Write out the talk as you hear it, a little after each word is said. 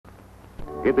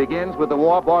It begins with the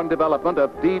war-born development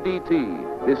of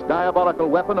DDT. This diabolical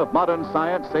weapon of modern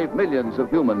science saved millions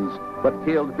of humans, but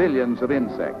killed billions of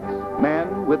insects.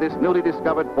 Man, with this newly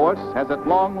discovered force, has at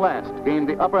long last gained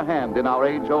the upper hand in our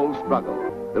age-old struggle.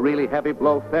 The really heavy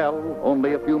blow fell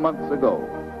only a few months ago.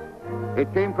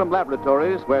 It came from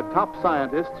laboratories where top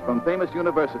scientists from famous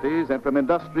universities and from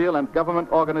industrial and government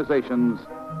organizations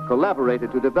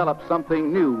collaborated to develop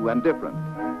something new and different.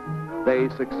 They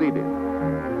succeeded.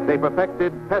 They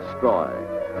perfected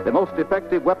Pestroy, the most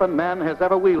effective weapon man has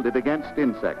ever wielded against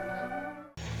insects.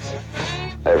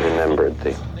 I remembered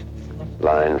the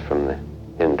line from the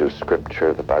Hindu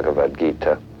scripture, the Bhagavad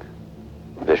Gita.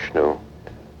 Vishnu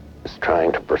is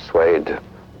trying to persuade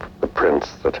the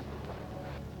prince that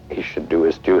he should do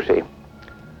his duty,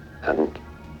 and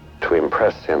to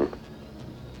impress him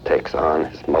takes on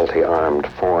his multi-armed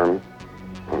form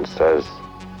and says,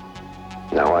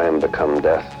 "Now I am become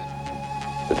death,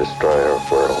 the destroyer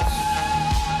of worlds."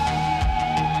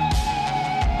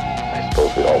 I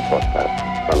suppose we all thought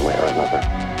that one way or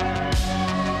another.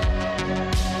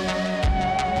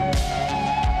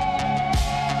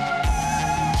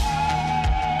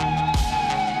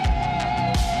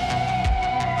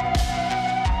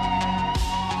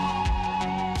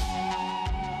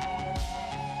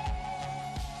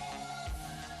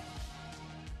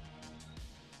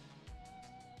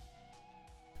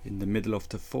 In the middle of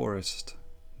the forest,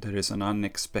 there is an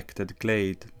unexpected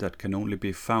glade that can only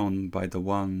be found by the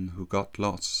one who got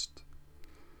lost.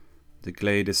 The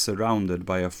glade is surrounded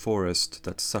by a forest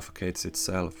that suffocates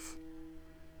itself.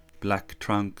 Black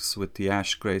trunks with the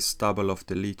ash-grey stubble of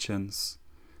the lichens,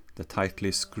 the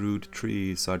tightly screwed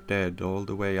trees are dead all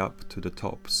the way up to the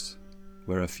tops,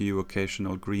 where a few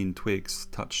occasional green twigs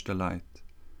touch the light.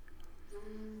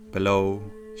 Below,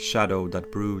 shadow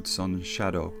that broods on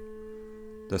shadow,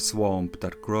 the swamp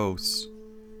that grows,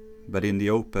 but in the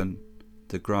open,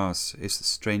 the grass is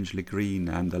strangely green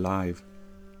and alive.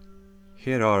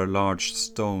 Here are large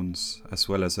stones as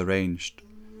well as arranged.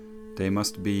 They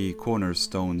must be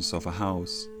cornerstones of a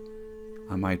house.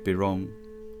 I might be wrong.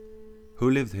 Who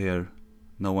lived here?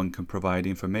 No one can provide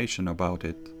information about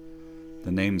it.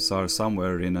 The names are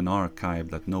somewhere in an archive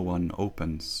that no one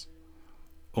opens.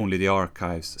 Only the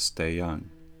archives stay young.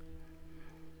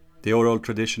 The oral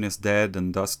tradition is dead,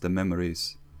 and thus the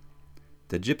memories.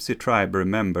 The gypsy tribe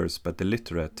remembers, but the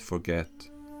literate forget.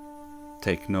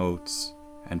 Take notes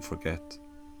and forget.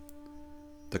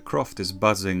 The croft is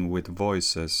buzzing with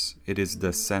voices. It is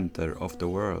the center of the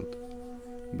world.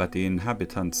 But the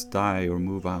inhabitants die or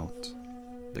move out.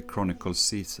 The chronicle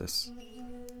ceases.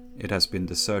 It has been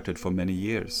deserted for many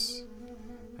years,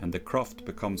 and the croft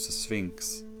becomes a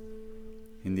sphinx.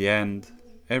 In the end,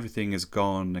 everything is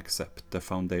gone except the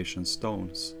foundation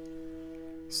stones.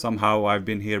 Somehow I've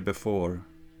been here before,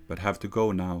 but have to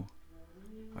go now.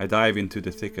 I dive into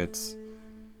the thickets.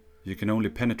 You can only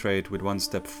penetrate with one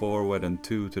step forward and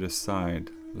two to the side,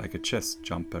 like a chess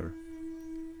jumper.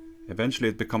 Eventually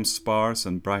it becomes sparse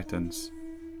and brightens.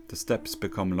 The steps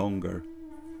become longer.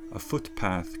 A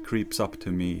footpath creeps up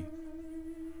to me.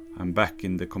 I'm back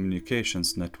in the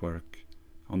communications network.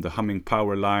 On the humming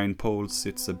power line poles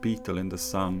sits a beetle in the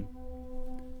sun.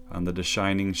 Under the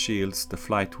shining shields, the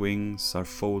flight wings are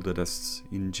folded as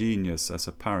ingenious as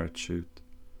a parachute,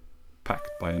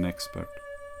 packed by an expert.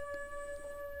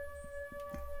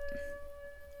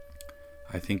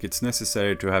 I think it's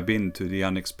necessary to have been to the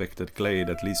unexpected glade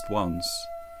at least once,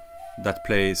 that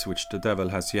place which the devil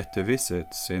has yet to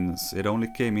visit, since it only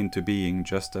came into being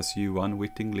just as you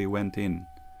unwittingly went in.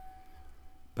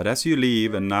 But as you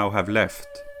leave and now have left,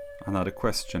 another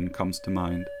question comes to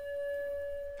mind.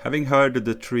 Having heard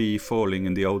the tree falling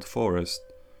in the old forest,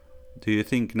 do you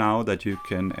think now that you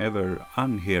can ever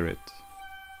unhear it?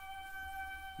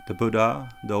 The Buddha,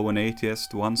 though an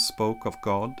atheist, once spoke of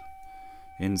God.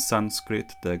 In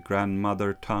Sanskrit, the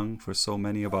grandmother tongue for so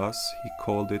many of us, he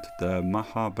called it the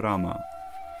Mahabrahma.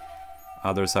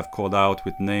 Others have called out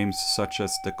with names such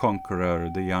as the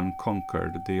Conqueror, the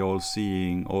Unconquered, the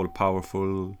All-Seeing,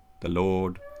 All-Powerful, the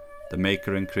Lord, the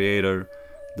Maker and Creator,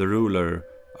 the Ruler,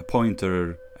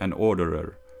 Appointer and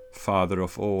Orderer, Father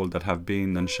of all that have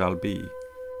been and shall be.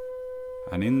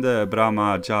 And in the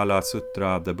Brahma Jala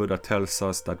Sutra, the Buddha tells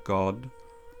us that God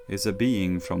is a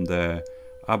being from the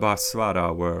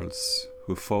Abhasvara worlds,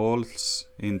 who falls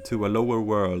into a lower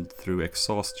world through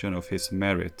exhaustion of his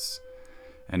merits,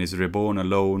 and is reborn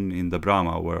alone in the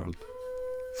Brahma world.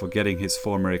 Forgetting his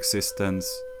former existence,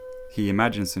 he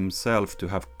imagines himself to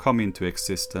have come into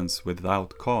existence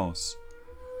without cause.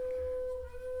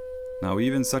 Now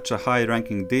even such a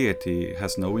high-ranking deity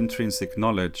has no intrinsic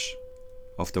knowledge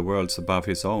of the worlds above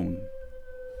his own.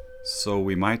 So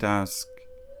we might ask,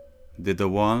 did the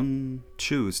one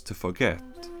choose to forget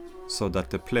so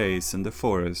that the place in the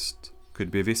forest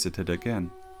could be visited again?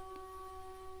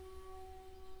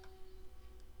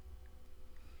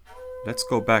 Let's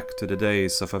go back to the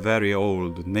days of a very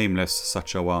old, nameless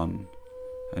such a one,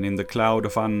 and in the cloud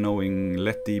of unknowing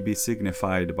let thee be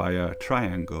signified by a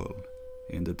triangle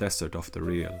in the desert of the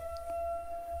real.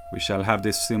 We shall have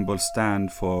this symbol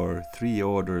stand for 3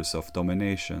 orders of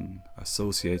domination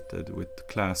associated with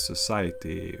class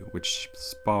society, which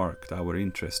sparked our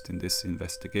interest in this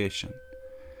investigation.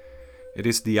 It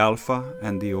is the Alpha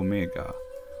and the Omega,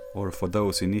 or for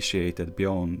those initiated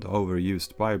beyond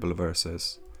overused Bible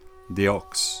verses, the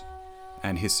ox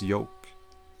and his yoke.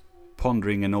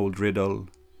 Pondering an old riddle,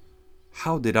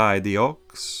 how did I, the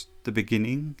ox, the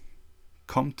beginning,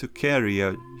 come to carry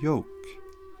a yoke,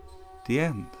 the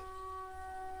end?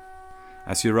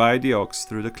 As you ride the ox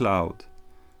through the cloud,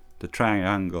 the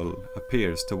triangle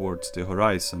appears towards the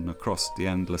horizon across the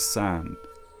endless sand.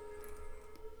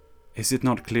 Is it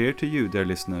not clear to you, dear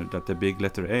listener, that the big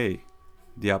letter A,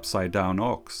 the upside-down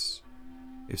ox,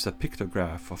 is a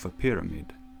pictograph of a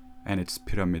pyramid and its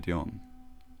pyramidion?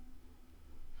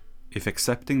 If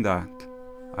accepting that,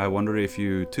 I wonder if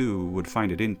you too would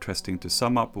find it interesting to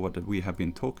sum up what we have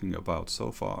been talking about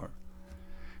so far,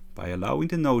 by allowing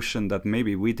the notion that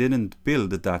maybe we didn't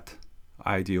build that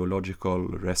ideological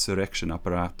resurrection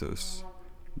apparatus,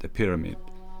 the pyramid,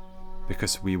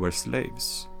 because we were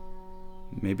slaves.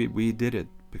 Maybe we did it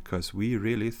because we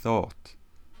really thought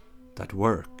that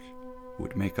work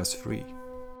would make us free.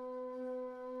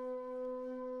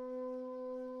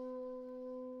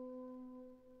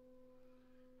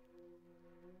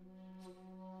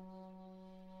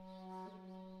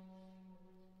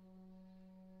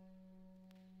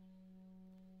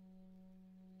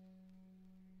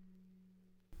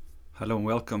 Hello and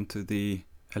welcome to the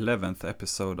 11th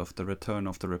episode of The Return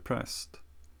of the Repressed,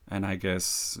 and I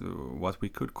guess what we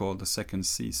could call the 2nd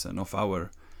season of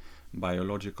our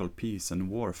Biological Peace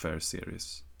and Warfare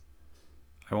series.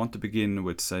 I want to begin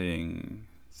with saying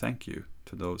thank you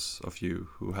to those of you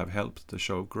who have helped the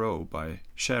show grow by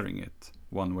sharing it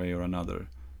one way or another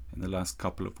in the last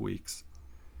couple of weeks.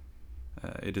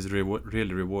 It is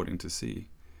really rewarding to see.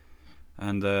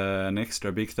 And an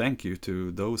extra big thank you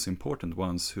to those important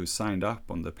ones who signed up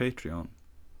on the Patreon.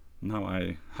 Now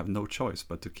I have no choice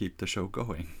but to keep the show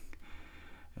going.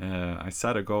 I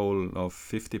set a goal of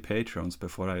 50 Patreons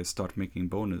before I start making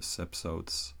bonus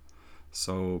episodes.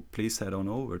 So please head on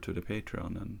over to the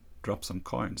Patreon and drop some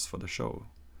coins for the show.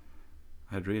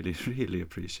 I'd really, really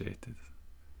appreciate it.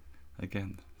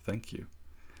 Again, thank you.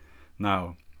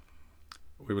 Now,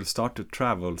 we will start to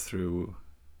travel through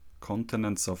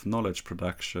continents of knowledge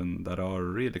production that are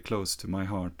really close to my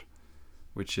heart,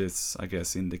 which is, I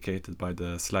guess, indicated by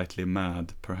the slightly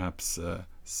mad, perhaps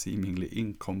seemingly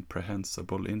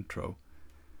incomprehensible intro.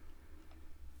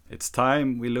 It's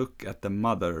time we look at the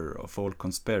mother of all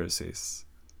conspiracies,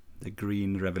 the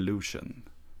Green Revolution,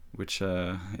 which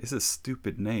is a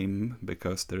stupid name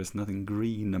because there is nothing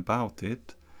green about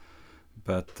it,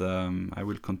 but I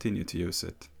will continue to use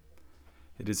it.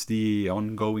 It is the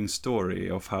ongoing story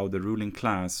of how the ruling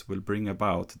class will bring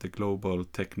about the global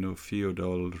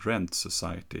techno-feudal rent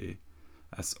society,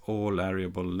 as all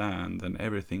arable land and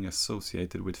everything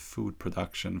associated with food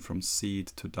production from seed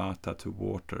to data to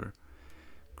water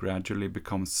gradually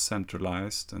becomes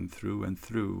centralized and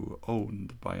through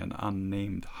owned by an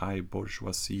unnamed high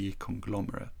bourgeoisie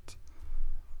conglomerate.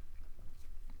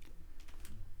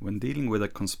 When dealing with a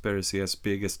conspiracy as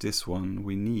big as this one,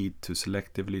 we need to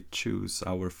selectively choose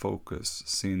our focus,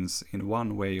 since in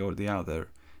one way or the other,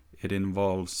 it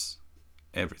involves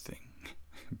everything.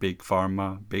 Big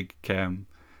pharma, big chem,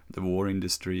 the war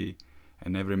industry,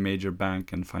 and every major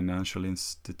bank and financial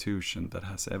institution that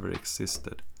has ever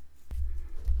existed.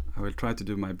 I will try to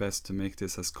do my best to make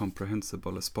this as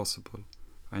comprehensible as possible.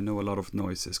 I know a lot of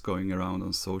noise is going around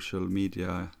on social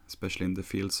media, especially in the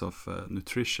fields of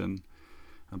nutrition,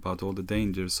 about all the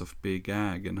dangers of big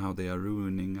ag and how they are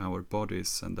ruining our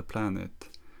bodies and the planet,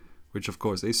 which of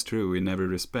course is true in every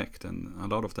respect, and a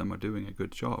lot of them are doing a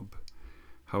good job.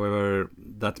 However,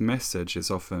 that message is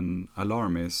often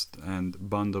alarmist and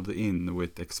bundled in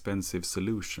with expensive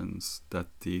solutions that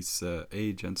these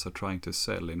agents are trying to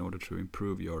sell in order to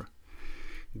improve your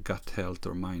gut health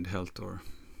or mind health or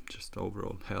just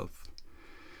overall health,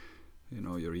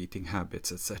 your eating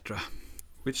habits, etc.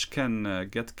 Which can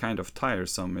get kind of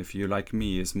tiresome if you, like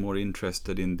me, is more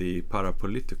interested in the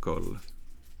parapolitical,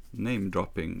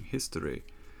 name-dropping history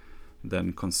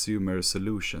than consumer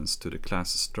solutions to the class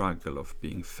struggle of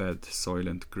being fed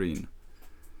Soylent Green.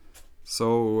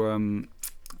 So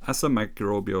As a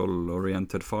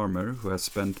microbial-oriented farmer who has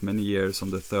spent many years on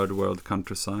the third world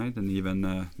countryside and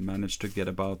even managed to get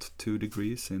about 2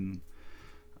 degrees in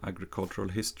agricultural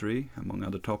history, among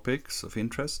other topics of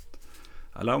interest,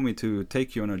 allow me to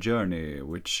take you on a journey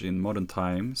which in modern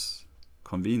times,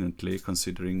 conveniently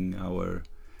considering our,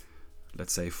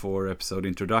 let's say, 4-episode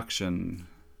introduction,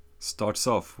 starts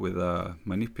off with a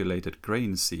manipulated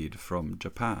grain seed from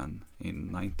Japan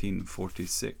in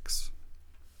 1946.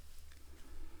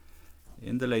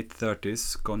 In the late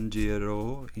 30s,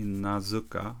 Konjiro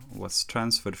Inazuka was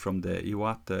transferred from the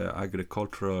Iwate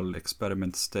Agricultural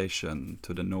Experiment Station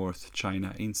to the North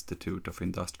China Institute of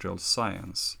Industrial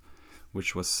Science,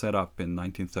 which was set up in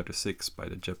 1936 by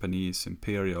the Japanese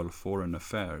Imperial Foreign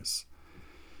Affairs.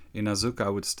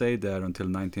 Inazuka would stay there until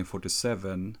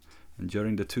 1947, and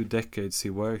during the 2 decades he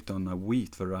worked on a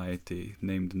wheat variety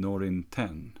named Norin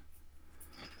 10.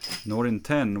 Norin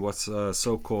 10 was a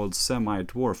so-called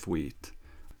semi-dwarf wheat,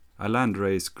 a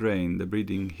land-raised grain, the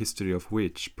breeding history of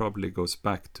which probably goes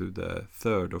back to the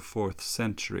 3rd or 4th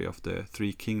century of the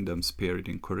Three Kingdoms period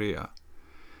in Korea,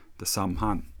 the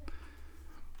Samhan.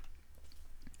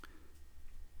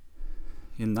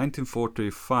 In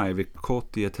 1945 it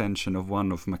caught the attention of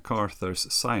one of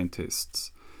MacArthur's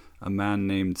scientists, a man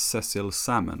named Cecil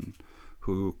Salmon,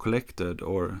 who collected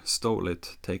or stole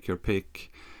it, take your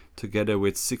pick, together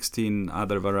with 16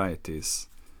 other varieties,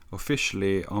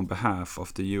 officially on behalf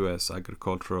of the US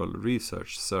Agricultural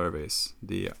Research Service,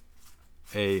 the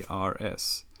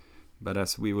ARS. But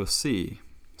as we will see,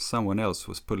 someone else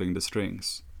was pulling the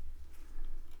strings.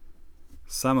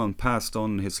 Salmon passed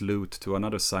on his loot to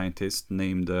another scientist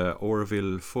named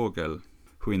Orville Vogel,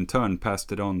 who in turn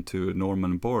passed it on to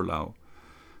Norman Borlaug.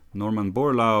 Norman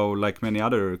Borlaug, like many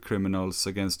other criminals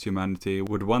against humanity,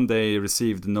 would one day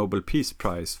receive the Nobel Peace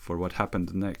Prize for what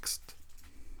happened next.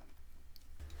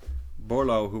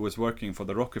 Borlaug, who was working for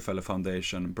the Rockefeller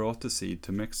Foundation, brought the seed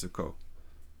to Mexico.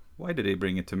 Why did he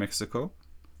bring it to Mexico?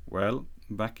 Well,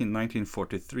 back in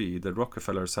 1943, the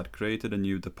Rockefellers had created a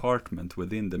new department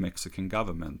within the Mexican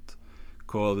government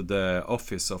called the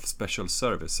Office of Special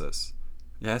Services.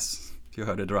 Yes, you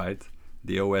heard it right,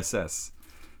 the OSS.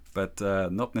 But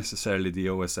not necessarily the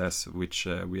OSS which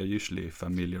we are usually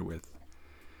familiar with.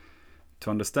 To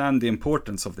understand the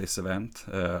importance of this event,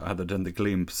 other than the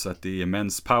glimpse at the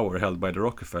immense power held by the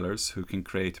Rockefellers, who can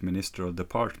create ministerial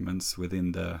departments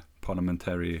within the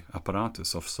parliamentary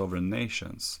apparatus of sovereign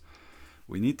nations,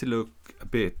 we need to look a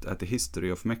bit at the history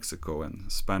of Mexico and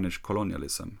Spanish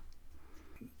colonialism.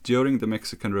 During the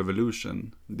Mexican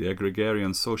Revolution, the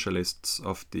agrarian socialists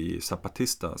of the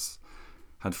Zapatistas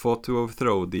had fought to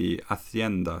overthrow the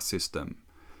hacienda system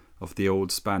of the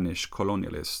old Spanish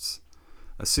colonialists,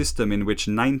 a system in which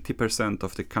 90%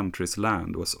 of the country's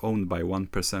land was owned by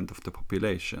 1% of the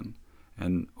population,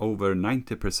 and over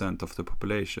 90% of the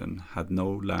population had no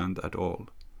land at all.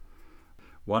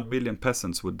 1 million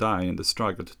peasants would die in the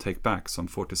struggle to take back some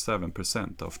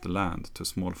 47% of the land to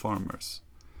small farmers.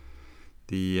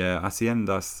 The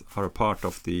haciendas are a part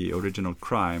of the original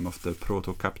crime of the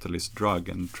proto-capitalist drug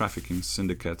and trafficking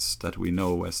syndicates that we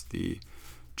know as the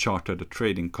chartered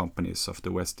trading companies of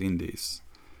the West Indies.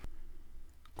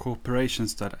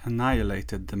 Corporations that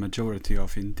annihilated the majority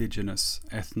of indigenous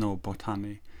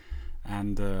ethnobotany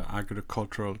and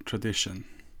agricultural tradition,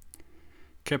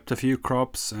 kept a few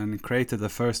crops and created the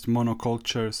first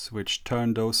monocultures which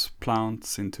turned those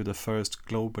plants into the first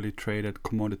globally traded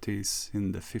commodities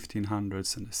in the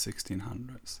 1500s and the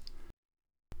 1600s.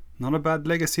 Not a bad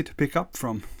legacy to pick up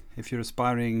from if you're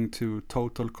aspiring to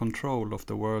total control of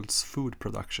the world's food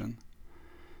production.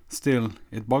 Still,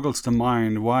 it boggles the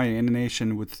mind why any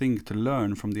nation would think to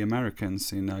learn from the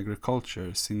Americans in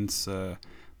agriculture, since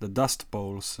the Dust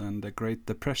Bowls and the Great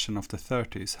Depression of the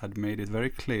 30s had made it very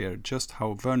clear just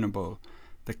how vulnerable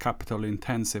the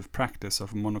capital-intensive practice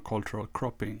of monocultural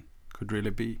cropping could really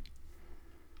be.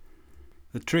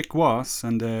 The trick was,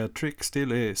 and the trick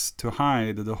still is, to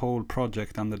hide the whole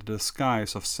project under the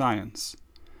disguise of science.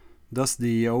 Thus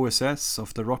the OSS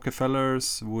of the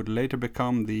Rockefellers would later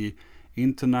become the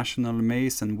International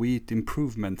Maize and Wheat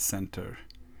Improvement Center.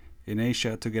 In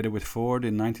Asia, together with Ford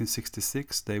in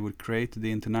 1966, they would create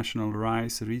the International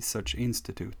Rice Research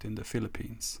Institute in the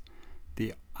Philippines,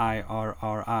 the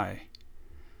IRRI.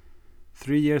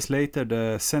 3 years later,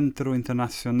 the Centro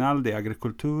Internacional de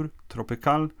Agricultura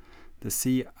Tropical, the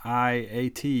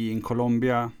CIAT in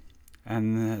Colombia,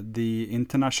 and the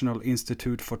International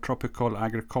Institute for Tropical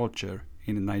Agriculture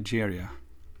in Nigeria.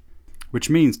 Which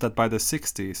means that by the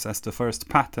 60s, as the first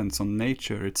patents on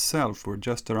nature itself were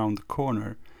just around the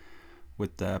corner,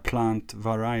 with the Plant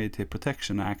Variety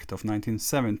Protection Act of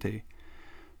 1970,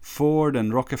 Ford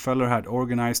and Rockefeller had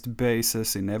organized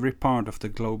bases in every part of the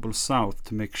global south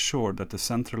to make sure that the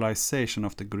centralization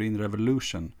of the Green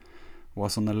Revolution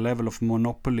was on a level of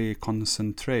monopoly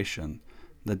concentration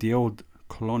that the old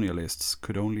colonialists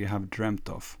could only have dreamt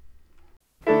of.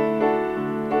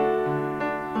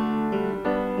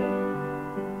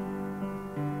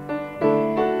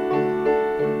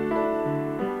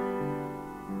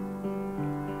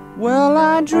 Well,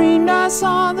 I dreamed I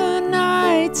saw the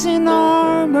knights in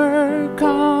armor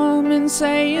coming,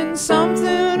 saying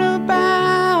something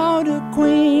about a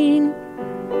queen.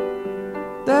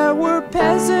 There were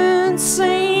peasants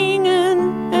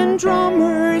singing and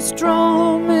drummers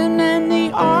drumming, and the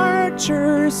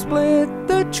archers split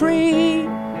the tree.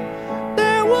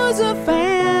 There was a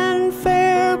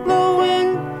fanfare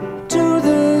blowing to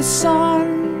the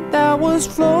sun that was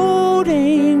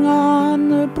floating on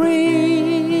the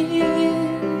breeze.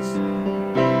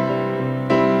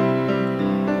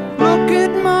 Look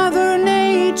at Mother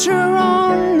Nature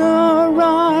on the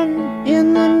run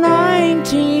in the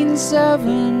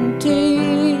 1970s.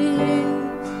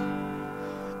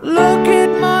 Look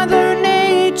at Mother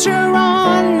Nature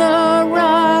on the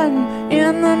run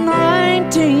in the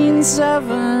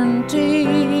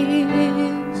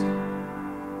 1970s.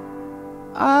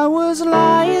 I was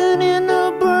lying in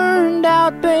a burned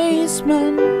out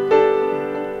basement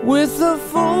with the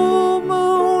full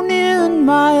moon in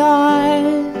my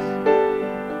eyes.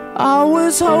 I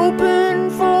was hoping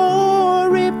for a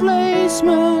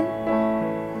replacement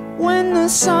when the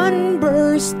sun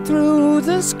burst through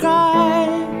the sky.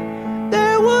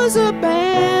 There was a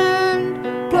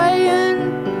band playing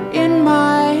in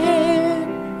my head,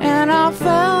 and I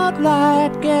felt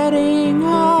like getting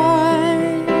high.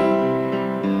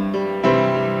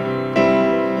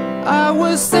 I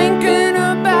was thinking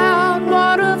about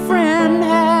what a friend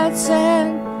had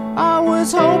said. I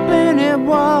was hoping it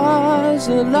was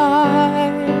a lie.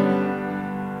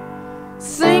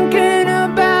 Thinking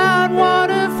about what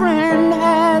a friend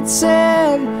had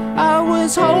said. I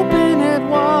was hoping it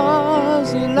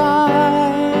was a lie.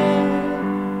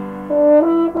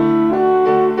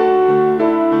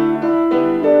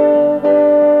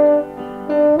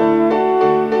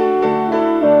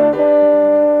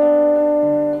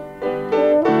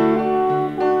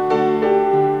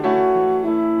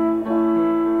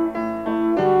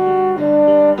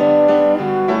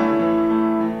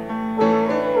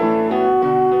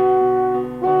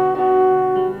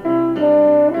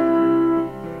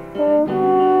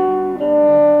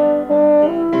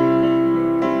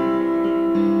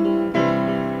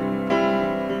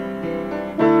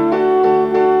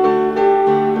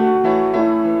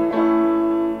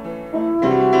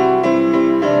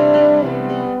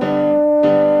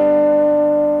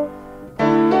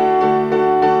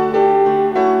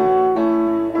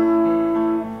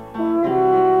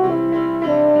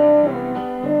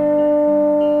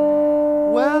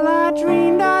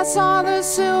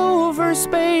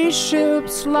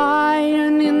 Spaceships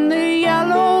lying in the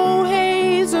yellow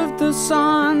haze of the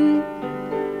sun.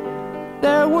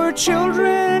 There were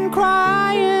children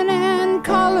crying and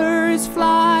colors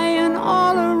flying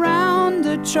all around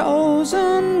the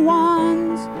chosen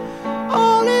ones.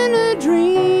 All in a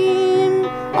dream,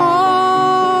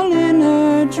 all in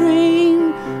a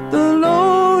dream. The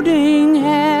loading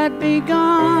had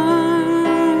begun.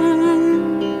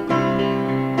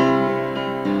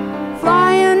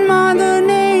 Flying Mother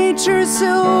Nature's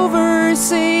silver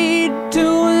seed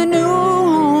to a new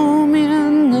home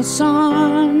in the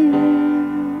sun.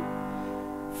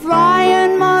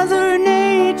 Flying Mother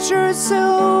Nature's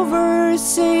silver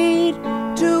seed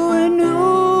to a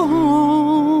new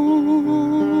home.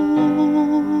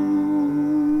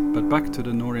 But back to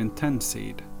the Northern 10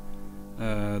 seed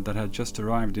that had just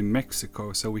arrived in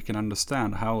Mexico, so we can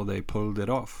understand how they pulled it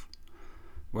off.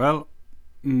 Well,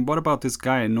 what about this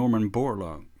guy Norman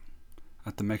Borlaug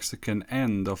at the Mexican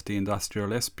end of the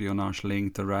industrial espionage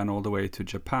link that ran all the way to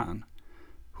Japan?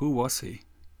 Who was he?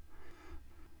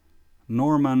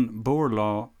 Norman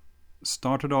Borlaug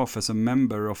started off as a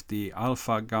member of the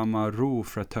Alpha Gamma Rho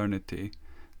fraternity,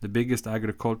 the biggest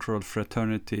agricultural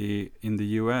fraternity in the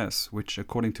US, which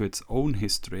according to its own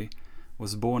history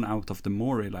was born out of the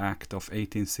Morrill Act of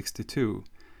 1862,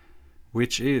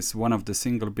 which is one of the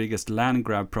single biggest land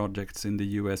grab projects in the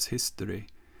US history,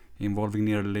 involving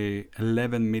nearly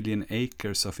 11 million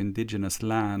acres of indigenous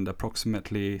land,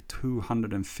 approximately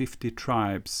 250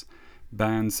 tribes,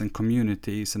 bands and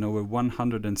communities, and over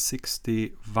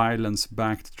 160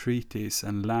 violence-backed treaties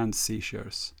and land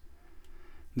seizures.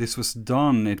 This was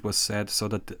done, it was said, so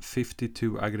that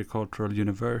 52 agricultural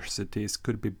universities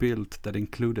could be built that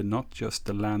included not just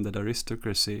the landed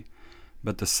aristocracy,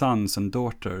 but the sons and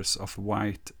daughters of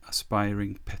white,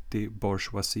 aspiring petty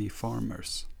bourgeoisie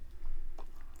farmers.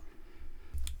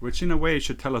 Which in a way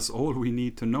should tell us all we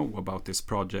need to know about this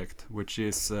project, which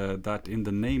is that in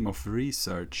the name of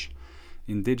research,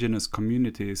 indigenous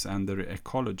communities and their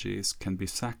ecologies can be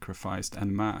sacrificed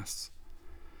en masse.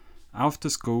 After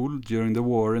school, during the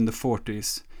war in the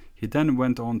 40s, he then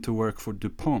went on to work for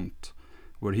DuPont,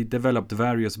 where he developed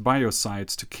various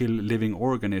biocides to kill living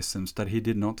organisms that he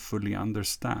did not fully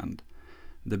understand.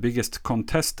 The biggest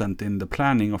contestant in the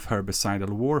planning of herbicidal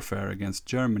warfare against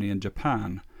Germany and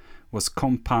Japan was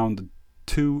compound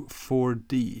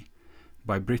 2,4-D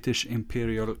by British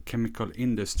Imperial Chemical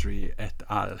Industry et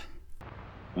al.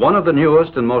 One of the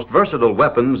newest and most versatile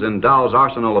weapons in Dow's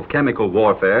arsenal of chemical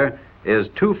warfare is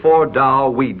 2,4-Dow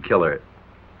weed killer,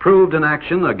 proved in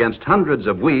action against hundreds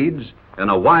of weeds in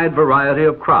a wide variety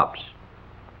of crops.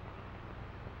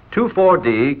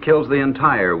 2,4-D kills the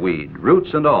entire weed,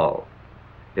 roots and all.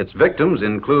 Its victims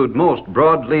include most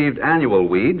broad-leaved annual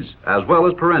weeds as well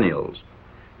as perennials.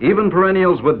 Even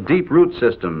perennials with deep root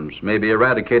systems may be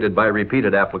eradicated by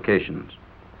repeated applications.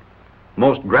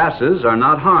 Most grasses are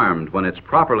not harmed when it's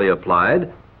properly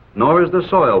applied, nor is the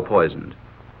soil poisoned.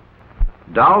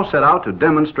 Dow set out to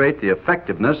demonstrate the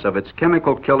effectiveness of its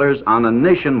chemical killers on a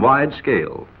nationwide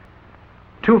scale.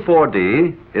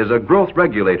 2,4-D is a growth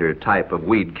regulator type of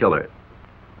weed killer.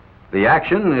 The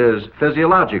action is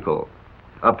physiological,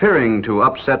 appearing to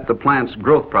upset the plant's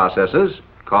growth processes,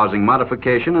 causing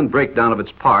modification and breakdown of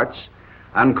its parts,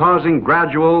 and causing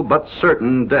gradual but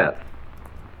certain death.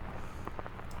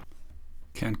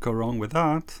 Can't go wrong with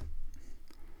that.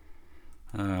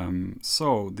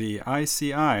 So the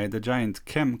ICI, the giant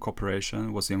chem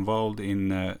corporation, was involved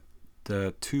in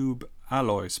the Tube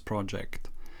Alloys project,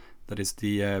 that is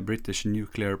the British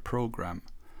nuclear program.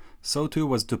 So too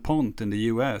was DuPont in the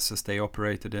US, as they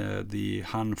operated the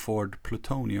Hanford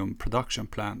plutonium production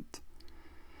plant.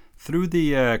 Through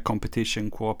the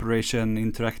competition, cooperation,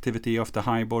 interactivity of the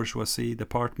high bourgeoisie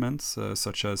departments,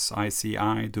 such as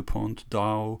ICI, DuPont,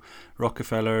 Dow,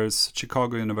 Rockefeller's,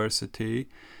 Chicago University,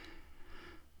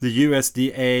 the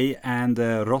USDA and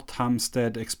the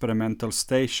Rothamsted Experimental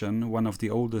Station, one of the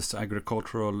oldest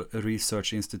agricultural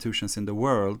research institutions in the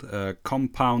world,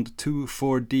 Compound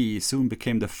 2,4-D soon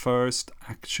became the first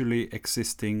actually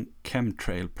existing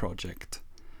chemtrail project.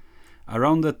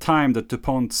 Around the time that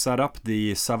DuPont set up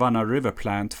the Savannah River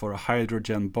plant for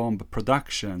hydrogen bomb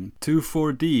production,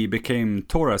 2,4-D became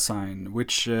Thorazine,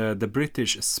 which the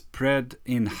British spread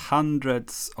in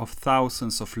hundreds of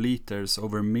thousands of liters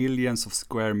over millions of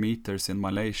square meters in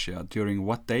Malaysia during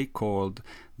what they called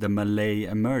the Malay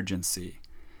Emergency.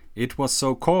 It was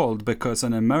so called because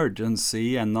an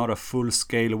emergency and not a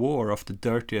full-scale war of the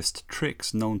dirtiest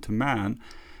tricks known to man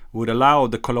would allow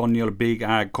the colonial big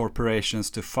ag corporations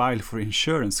to file for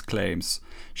insurance claims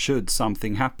should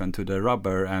something happen to the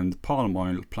rubber and palm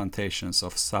oil plantations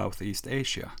of Southeast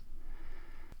Asia.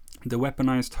 The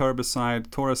weaponized herbicide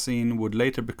Thorazine would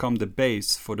later become the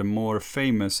base for the more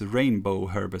famous rainbow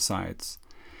herbicides.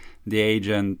 The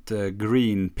agent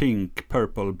green, pink,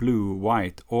 purple, blue,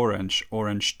 white, orange,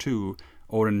 orange 2,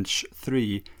 orange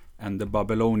 3, and the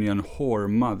Babylonian whore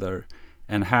mother,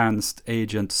 enhanced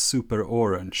agent super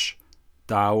orange,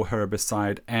 Dow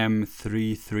herbicide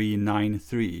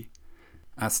M3393,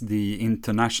 as the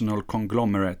international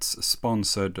conglomerates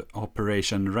sponsored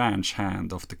Operation Ranch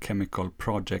Hand of the chemical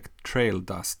project Trail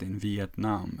Dust in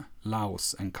Vietnam,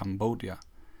 Laos and Cambodia.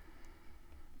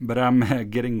 But I'm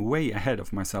getting way ahead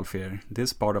of myself here.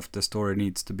 This part of the story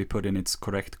needs to be put in its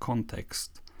correct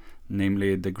context,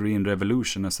 namely the Green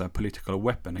Revolution as a political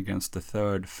weapon against the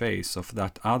third phase of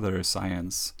that other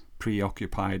science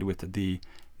preoccupied with the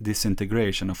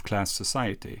disintegration of class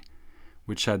society,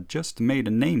 which had just made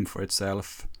a name for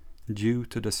itself due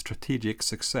to the strategic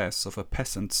success of a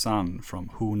peasant son from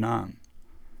Hunan.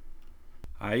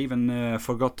 I even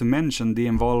forgot to mention the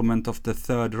involvement of the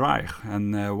Third Reich,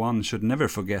 and one should never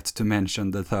forget to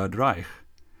mention the Third Reich.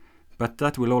 But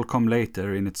that will all come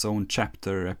later in its own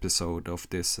chapter episode of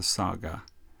this saga.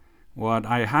 What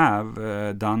I have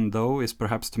done though is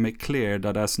perhaps to make clear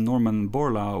that as Norman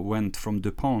Borlaug went from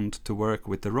DuPont to work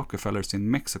with the Rockefellers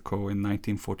in Mexico in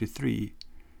 1943,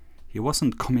 he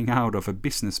wasn't coming out of a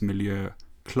business milieu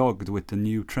clogged with the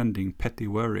new trending petty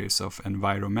worries of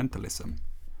environmentalism.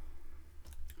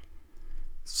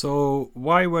 So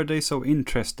why were they so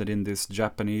interested in this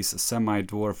Japanese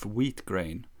semi-dwarf wheat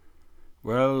grain?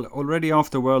 Well, already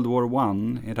after World War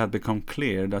I, it had become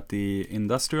clear that the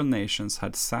industrial nations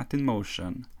had set in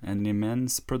motion an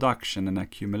immense production and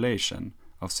accumulation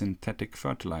of synthetic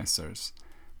fertilizers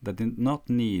that did not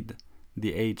need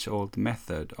the age-old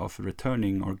method of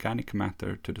returning organic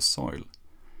matter to the soil.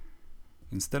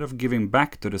 Instead of giving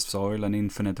back to the soil an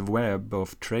infinite web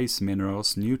of trace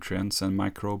minerals, nutrients, and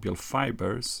microbial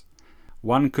fibers,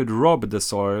 one could rob the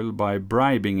soil by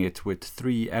bribing it with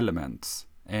 3 elements,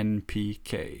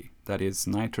 NPK, that is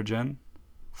nitrogen,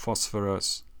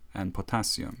 phosphorus, and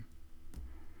potassium.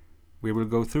 We will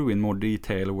go through in more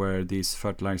detail where these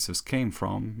fertilizers came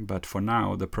from, but for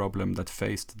now the problem that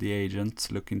faced the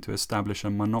agents looking to establish a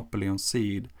monopoly on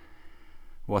seed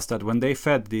was that when they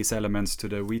fed these elements to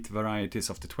the wheat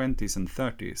varieties of the 20s and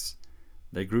 30s,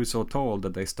 they grew so tall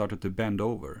that they started to bend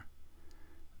over.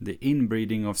 The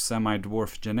inbreeding of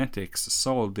semi-dwarf genetics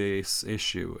solved this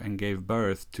issue and gave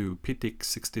birth to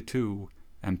pt5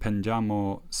 and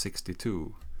Penjamo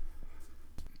 62.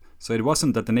 So it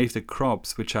wasn't that the native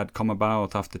crops, which had come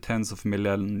about after tens of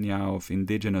millennia of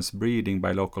indigenous breeding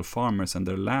by local farmers and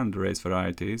their land-raised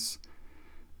varieties,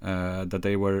 that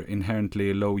they were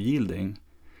inherently low-yielding.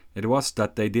 It was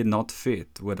that they did not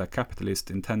fit with a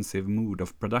capitalist-intensive mood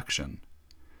of production.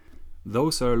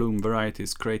 Those heirloom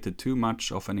varieties created too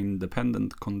much of an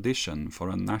independent condition for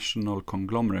a national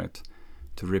conglomerate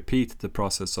to repeat the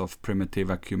process of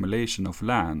primitive accumulation of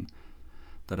land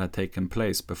that had taken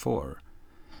place before.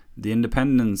 The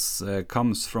independence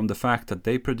comes from the fact that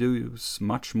they produce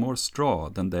much more straw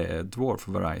than the dwarf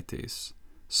varieties.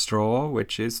 Straw,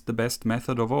 which is the best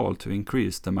method of all to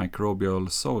increase the microbial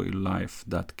soil life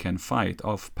that can fight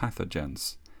off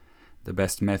pathogens. The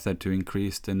best method to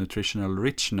increase the nutritional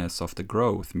richness of the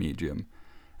growth medium,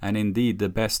 and indeed the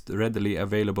best readily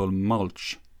available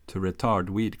mulch to retard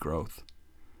weed growth.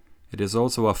 It is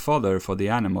also a fodder for the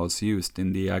animals used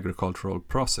in the agricultural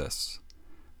process.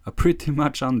 A pretty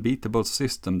much unbeatable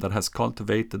system that has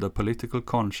cultivated a political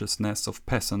consciousness of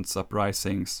peasants'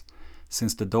 uprisings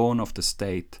since the dawn of the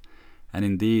state, and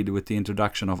indeed with the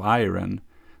introduction of iron,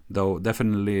 though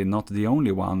definitely not the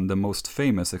only one, the most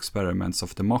famous experiments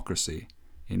of democracy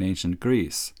in ancient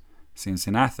Greece, since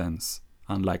in Athens,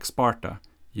 unlike Sparta,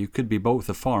 you could be both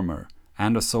a farmer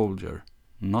and a soldier,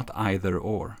 not either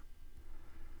or.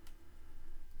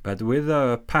 But with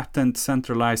a patent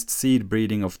centralized seed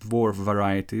breeding of dwarf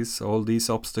varieties, all these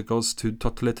obstacles to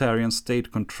totalitarian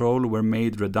state control were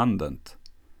made redundant.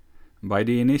 By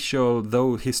the initial,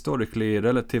 though historically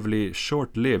relatively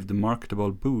short-lived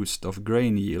marketable boost of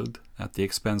grain yield at the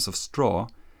expense of straw,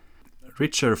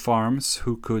 richer farms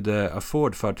who could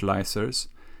afford fertilizers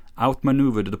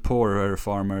outmaneuvered the poorer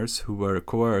farmers who were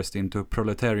coerced into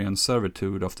proletarian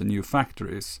servitude of the new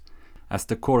factories, as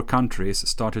the core countries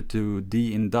started to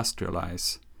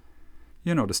deindustrialize.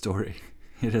 You know the story.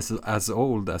 It is as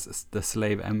old as the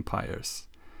slave empires.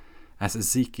 As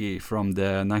Zeke from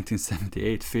the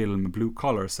 1978 film Blue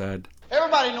Collar said,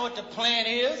 "Everybody know what the plant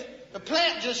is. The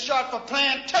plant just short for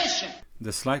plantation."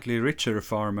 The slightly richer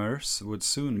farmers would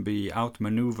soon be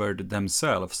outmaneuvered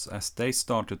themselves as they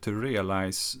started to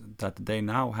realize that they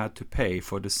now had to pay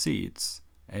for the seeds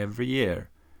every year,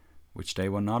 which they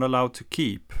were not allowed to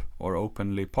keep or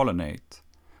openly pollinate,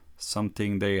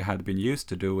 something they had been used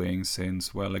to doing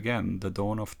since, well again, the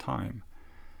dawn of time.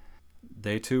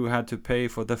 They too had to pay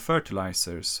for the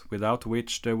fertilizers, without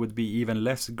which there would be even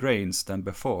less grains than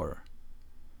before.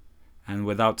 And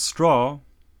without straw,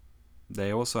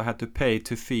 they also had to pay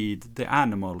to feed the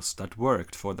animals that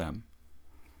worked for them.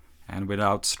 And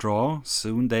without straw,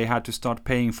 soon they had to start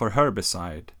paying for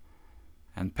herbicide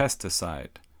and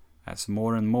pesticide, as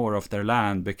more and more of their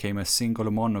land became a single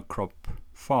monocrop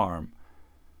farm.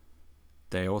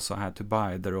 They also had to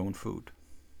buy their own food.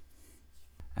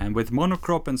 And with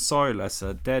monocrop and soil as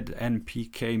a dead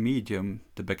NPK medium,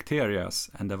 the bacteria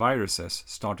and the viruses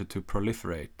started to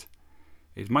proliferate.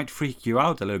 It might freak you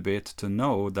out a little bit to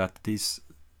know that these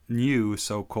new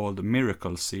so-called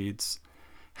miracle seeds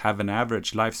have an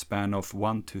average lifespan of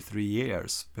 1 to 3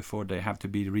 years before they have to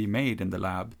be remade in the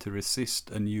lab to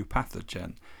resist a new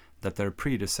pathogen that their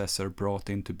predecessor brought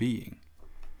into being.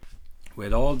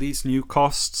 With all these new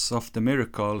costs of the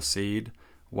miracle seed,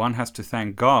 one has to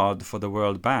thank God for the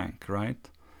World Bank, right?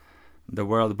 The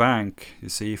World Bank, you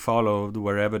see, followed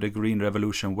wherever the Green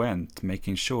Revolution went,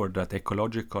 making sure that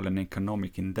ecological and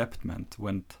economic indebtment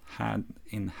went hand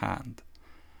in hand.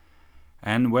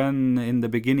 And when in the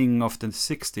beginning of the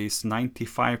 60s,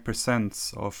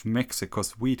 95% of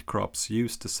Mexico's wheat crops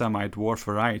used the semi-dwarf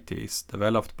varieties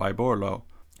developed by Borlaug,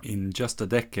 in just a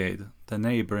decade, the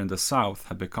neighbor in the south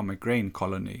had become a grain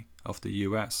colony of the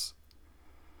US.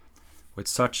 With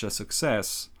such a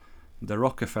success, the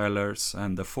Rockefellers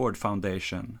and the Ford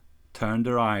Foundation turned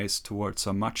their eyes towards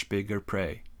a much bigger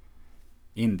prey,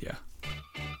 India.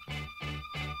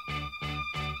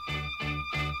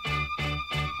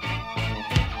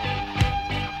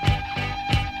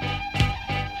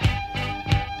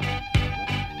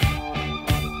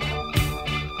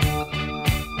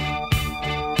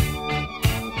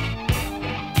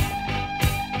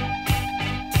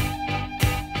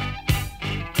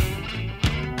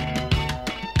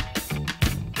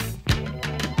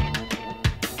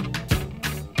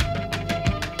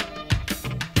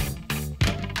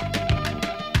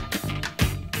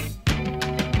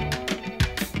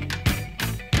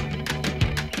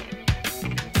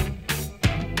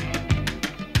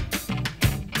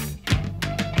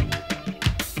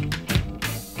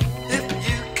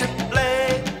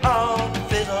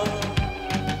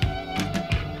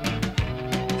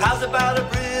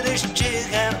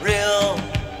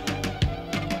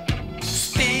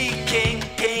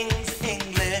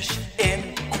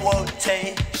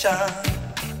 nation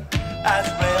as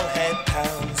railhead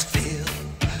towns feel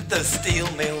the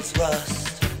steel mills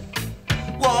rust.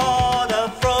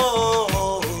 Water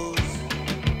froze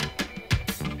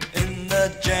in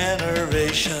the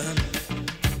generation.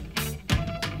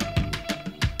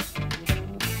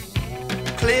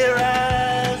 Clear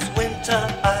as winter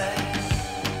ice.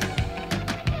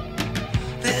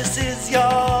 This is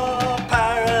your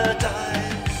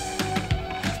paradise.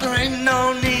 There ain't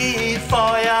no need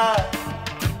for ya.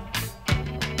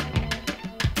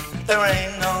 There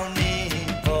ain't no need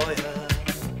for ya.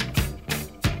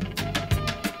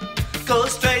 Go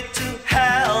straight to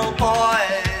hell,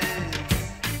 boys.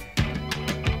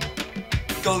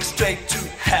 Go straight to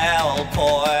hell,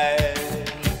 boys.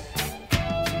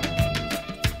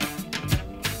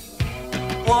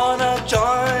 Wanna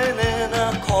join in a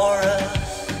chorus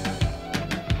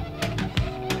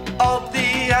of the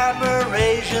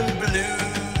Amerasian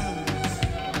blues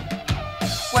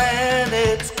when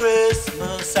it's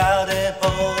Christmas out in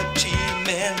Ho Chi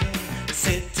Minh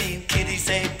City. Kitties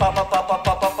say Papa, Papa,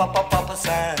 Papa, Papa, Papa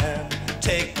San,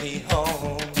 take me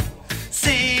home.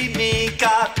 See me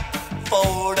got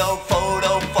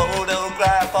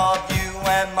photograph of you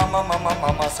and Mama, Mama,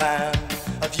 Mama San.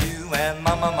 Of you and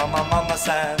Mama, Mama, Mama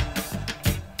San.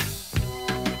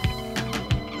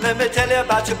 Let me tell you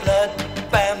about your blood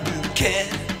bamboo kid.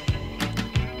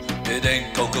 It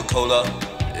ain't Coca-Cola,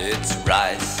 it's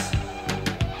rice.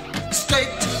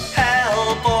 Straight to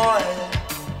hell, boy.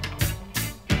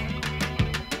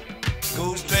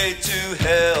 Go straight to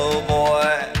hell,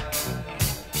 boy.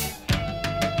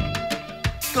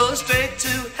 Go straight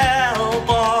to hell,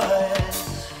 boy.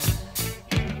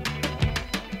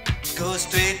 Go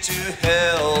straight to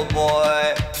hell,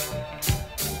 boy.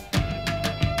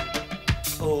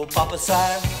 Oh, Papa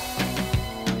San,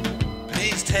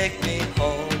 please take me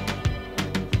home.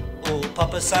 Oh,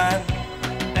 Papa San,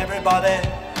 everybody,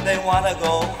 they wanna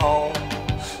go home.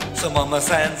 So Mama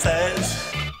San says,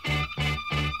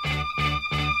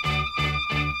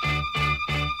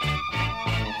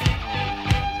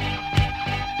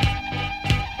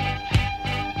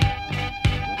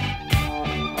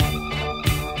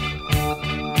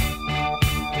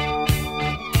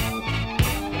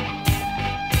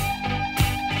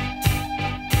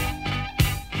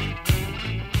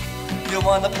 you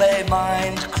wanna play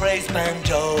mind crazed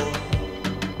banjo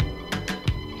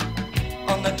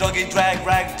on the druggy drag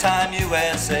ragtime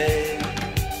USA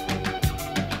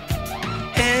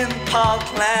in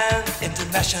Parkland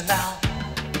International,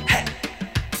 hey,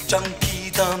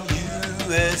 Junkiedom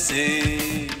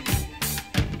USA,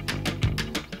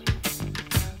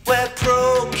 where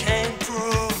cocaine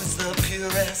proves the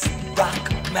purest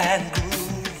rock man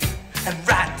groove and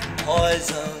rat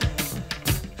poison.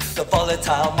 The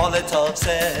volatile Molotov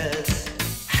says,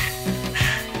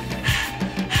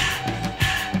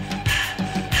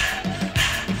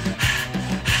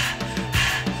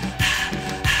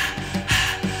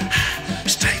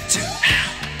 straight to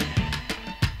hell.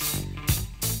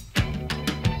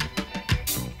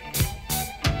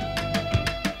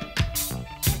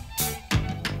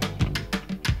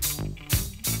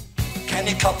 Can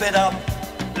you cop it up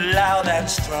loud and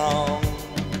strong?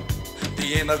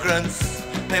 The immigrants,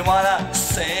 they wanna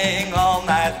sing all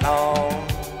night long.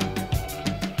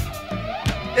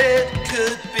 It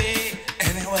could be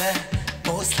anywhere,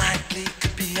 most likely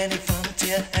could be any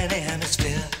frontier, any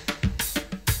hemisphere.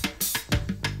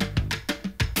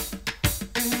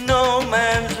 In no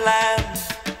man's land,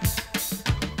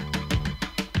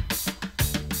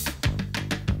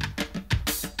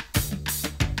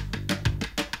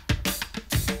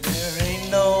 there ain't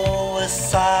no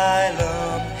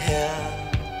asylum here.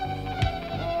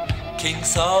 King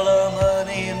Solomon,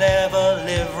 he never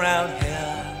lived round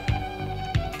here.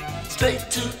 Straight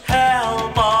to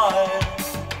hell, boy.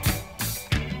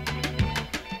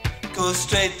 Go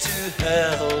straight to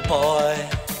hell, boy.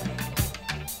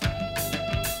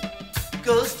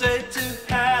 Go straight to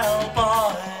hell,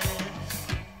 boy.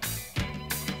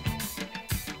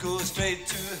 Go straight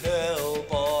to hell,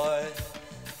 boy.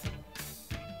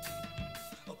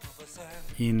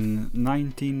 In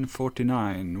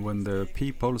 1949, when the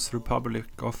People's Republic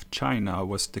of China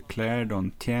was declared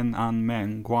on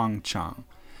Tiananmen Guangchang,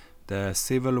 the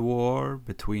civil war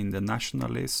between the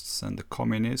nationalists and the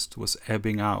communists was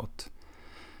ebbing out.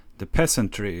 The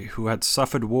peasantry, who had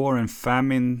suffered war and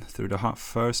famine through the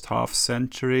first half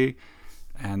century,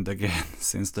 and again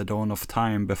since the dawn of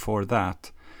time before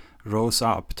that, rose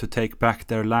up to take back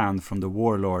their land from the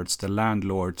warlords, the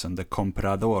landlords and the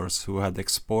compradors who had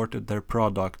exported their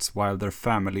products while their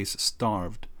families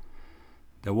starved.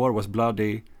 The war was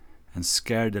bloody, and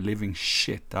scare the living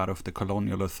shit out of the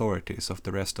colonial authorities of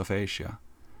the rest of Asia.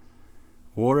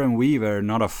 Warren Weaver,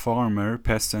 not a farmer,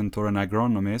 peasant or an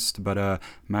agronomist, but a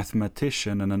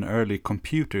mathematician and an early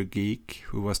computer geek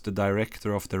who was the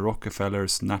director of the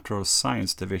Rockefeller's Natural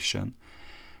Science Division,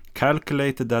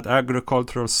 calculated that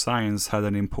agricultural science had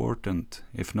an important,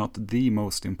 if not the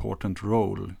most important,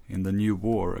 role in the new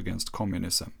war against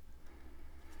communism.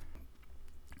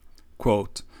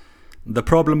 Quote, "The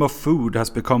problem of food has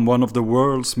become one of the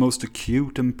world's most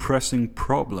acute and pressing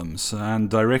problems, and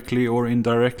directly or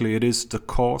indirectly it is the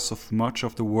cause of much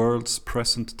of the world's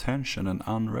present tension and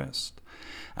unrest.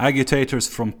 Agitators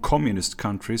from communist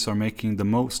countries are making the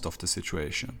most of the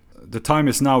situation. The time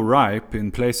is now ripe,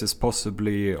 in places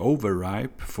possibly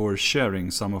overripe, for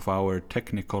sharing some of our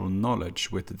technical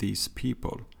knowledge with these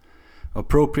people.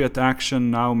 Appropriate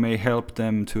action now may help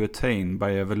them to attain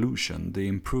by evolution the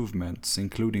improvements,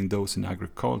 including those in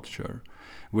agriculture,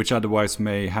 which otherwise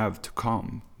may have to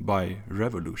come by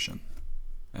revolution."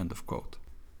 End of quote.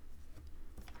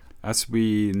 As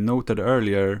we noted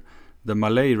earlier, the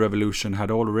Malay Revolution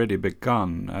had already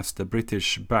begun as the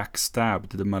British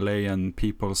backstabbed the Malayan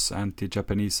People's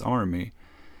Anti-Japanese Army,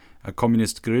 a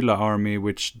communist guerrilla army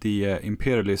which the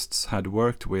imperialists had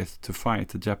worked with to fight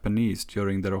the Japanese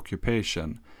during their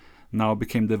occupation, now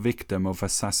became the victim of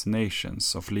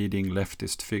assassinations of leading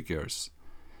leftist figures.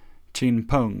 Chin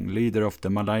Peng, leader of the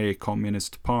Malay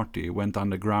Communist Party, went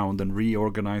underground and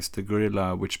reorganized the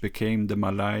guerrilla which became the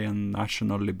Malayan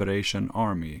National Liberation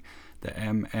Army, the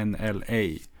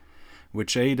MNLA,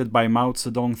 which, aided by Mao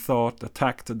Zedong thought,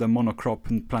 attacked the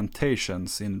monocrop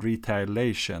plantations in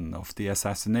retaliation of the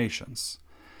assassinations,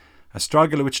 a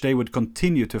struggle which they would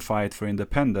continue to fight for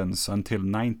independence until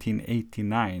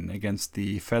 1989 against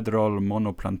the Federal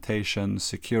Monoplantation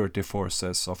Security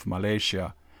Forces of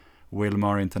Malaysia,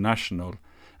 Wilmar International,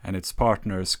 and its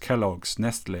partners Kellogg's,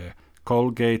 Nestle,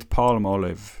 Colgate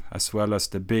Palmolive, as well as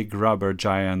the big rubber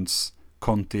giants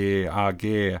Conti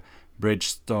AG,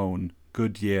 Bridgestone,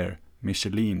 Goodyear,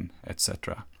 Michelin,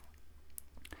 etc.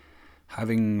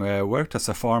 Having worked as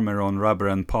a farmer on rubber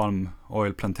and palm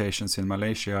oil plantations in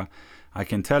Malaysia, I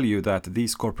can tell you that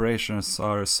these corporations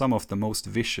are some of the most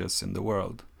vicious in the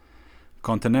world.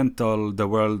 Continental, the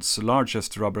world's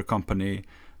largest rubber company,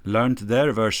 learned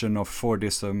their version of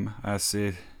Fordism, as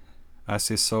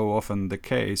is so often the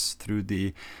case, through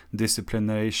the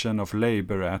disciplination of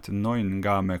labor at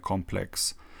Neuengamme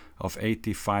complex of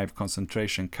 85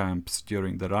 concentration camps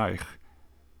during the Reich.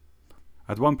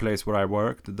 At one place where I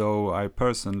worked, though I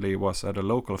personally was at a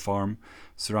local farm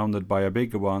surrounded by a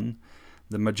bigger one,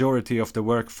 the majority of the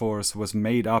workforce was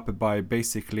made up by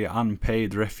basically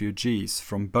unpaid refugees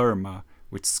from Burma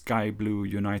with sky blue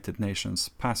United Nations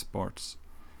passports.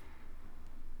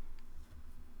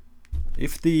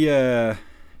 If the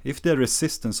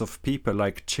resistance of people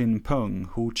like Chin Peng,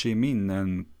 Ho Chi Minh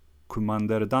and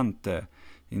Comandante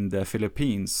in the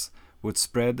Philippines would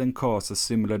spread and cause a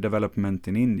similar development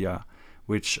in India,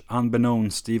 which,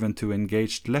 unbeknownst even to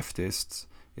engaged leftists,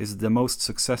 is the most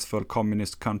successful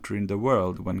communist country in the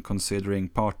world when considering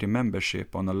party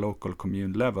membership on a local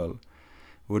commune level,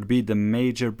 would be the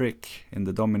major brick in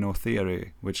the domino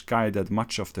theory which guided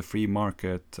much of the free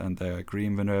market and the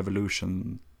Green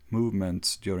Revolution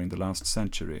movements during the last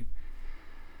century.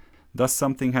 Thus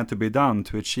something had to be done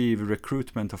to achieve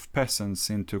recruitment of peasants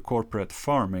into corporate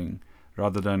farming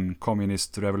rather than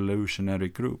communist revolutionary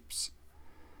groups.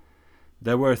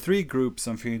 There were 3 groups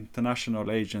of international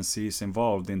agencies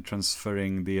involved in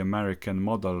transferring the American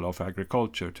model of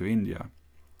agriculture to India: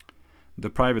 the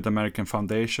private American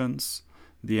foundations,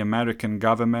 the American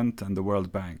government, and the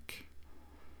World Bank.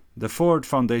 The Ford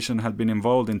Foundation had been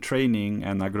involved in training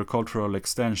and agricultural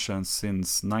extension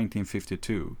since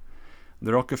 1952.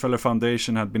 The Rockefeller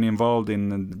Foundation had been involved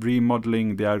in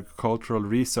remodeling the agricultural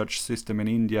research system in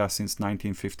India since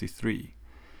 1953.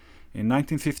 In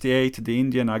 1958, the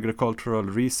Indian Agricultural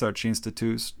Research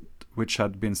Institute, which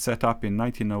had been set up in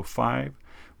 1905,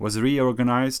 was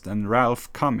reorganized, and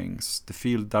Ralph Cummings, the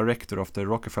field director of the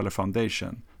Rockefeller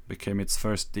Foundation, became its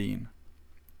first dean.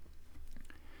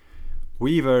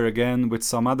 Weaver, again with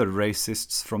some other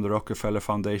racists from the Rockefeller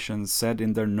Foundation, said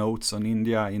in their notes on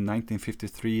India in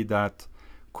 1953 that,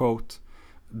 quote,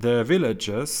 "The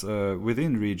villages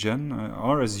within region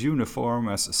are as uniform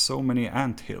as so many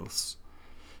anthills.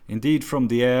 Indeed, from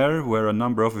the air, where a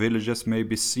number of villages may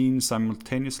be seen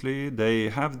simultaneously, they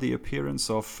have the appearance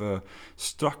of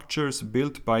structures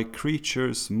built by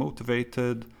creatures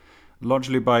motivated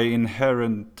largely by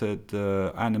inherited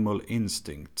animal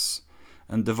instincts,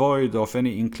 and devoid of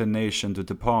any inclination to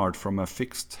depart from a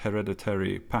fixed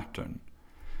hereditary pattern.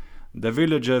 The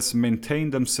villages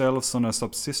maintain themselves on a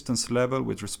subsistence level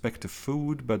with respect to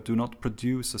food, but do not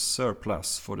produce a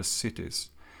surplus for the cities.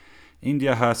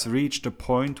 India has reached a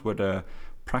point where the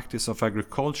practice of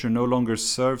agriculture no longer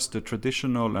serves the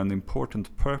traditional and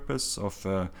important purpose of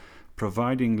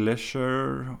providing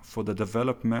leisure for the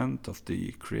development of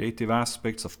the creative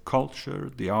aspects of culture,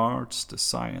 the arts, the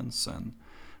science, and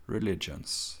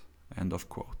religions. End of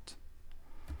quote.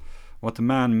 What the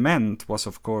man meant was,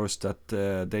 of course, that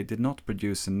they did not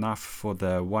produce enough for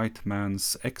the white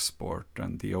man's export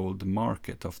and the old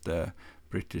market of the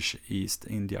British East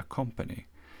India Company.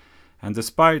 And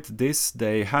despite this,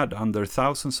 they had, under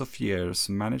thousands of years,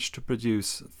 managed to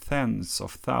produce tens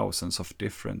of thousands of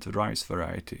different rice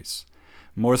varieties,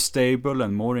 more stable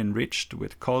and more enriched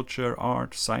with culture,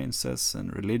 art, sciences,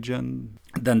 and religion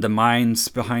than the minds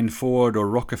behind Ford or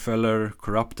Rockefeller,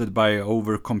 corrupted by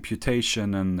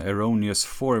overcomputation and erroneous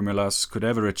formulas, could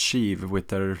ever achieve with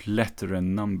their letter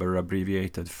and number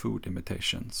abbreviated food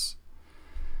imitations.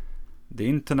 The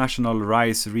International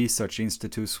Rice Research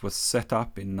Institute was set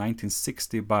up in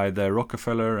 1960 by the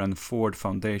Rockefeller and Ford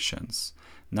Foundations,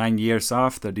 9 years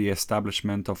after the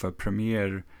establishment of a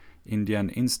premier Indian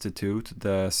institute,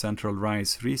 the Central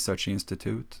Rice Research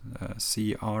Institute,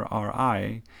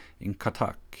 CRRI, in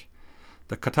Cuttack.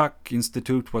 The Cuttack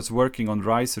Institute was working on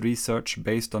rice research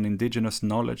based on indigenous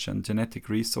knowledge and genetic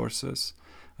resources,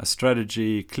 a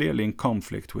strategy clearly in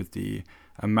conflict with the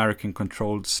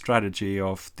American-controlled strategy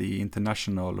of the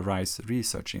International Rice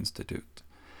Research Institute.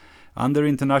 Under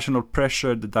international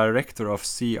pressure, the director of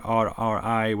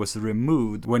CRRI was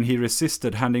removed when he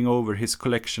resisted handing over his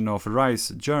collection of rice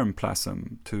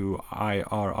germplasm to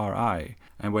IRRI,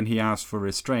 and when he asked for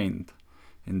restraint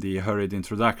in the hurried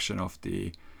introduction of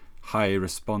the high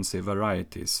responsive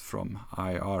varieties from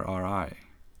IRRI.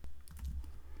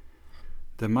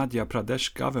 The Madhya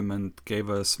Pradesh government gave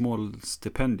a small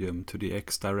stipendium to the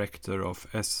ex-director of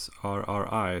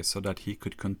SRRI so that he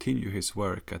could continue his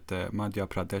work at the Madhya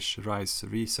Pradesh Rice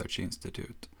Research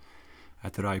Institute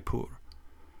at Raipur.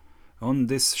 On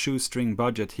this shoestring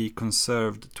budget, he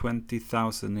conserved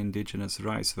 20,000 indigenous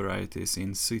rice varieties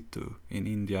in situ in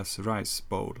India's rice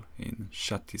bowl in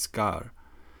Chhattisgarh.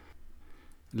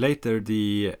 Later,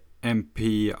 the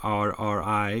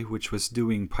MPRRI, which was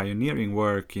doing pioneering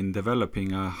work in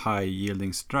developing a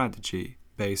high-yielding strategy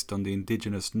based on the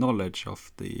indigenous knowledge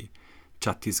of the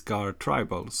Chhattisgarh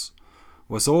tribals,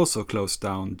 was also closed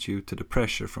down due to the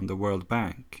pressure from the World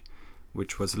Bank,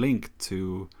 which was linked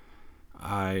to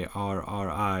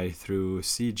IRRI through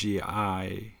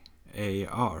CGIAR,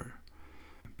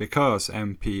 because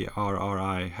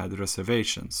MPRRI had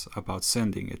reservations about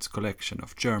sending its collection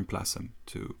of germplasm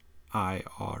to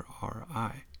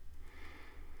IRRI.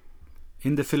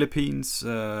 In the Philippines,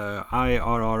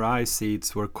 IRRI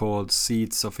seeds were called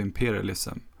seeds of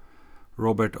imperialism.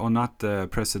 Robert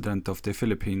Onate, president of the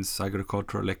Philippines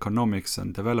Agricultural Economics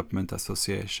and Development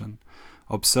Association,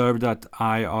 observed that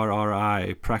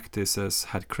IRRI practices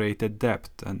had created debt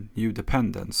and new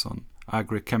dependence on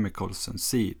agrochemicals and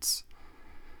seeds.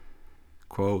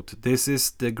 Quote, "This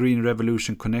is the Green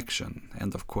Revolution connection,"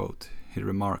 end of quote, he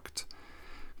remarked.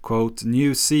 Quote,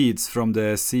 "New seeds from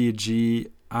the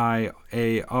CGIAR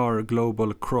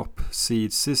global crop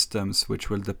seed systems,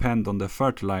 which will depend on the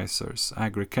fertilizers,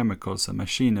 agrochemicals and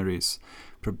machineries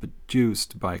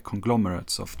produced by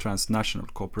conglomerates of transnational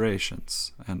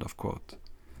corporations," end of quote.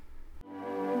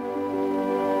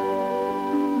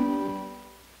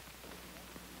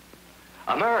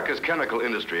 America's chemical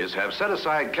industries have set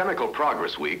aside Chemical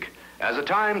Progress Week as a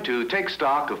time to take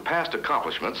stock of past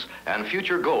accomplishments and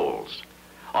future goals.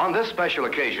 On this special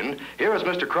occasion, here is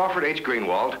Mr. Crawford H.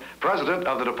 Greenwald, president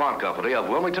of the DuPont Company of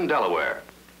Wilmington, Delaware.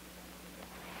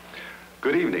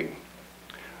 Good evening.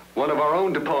 One of our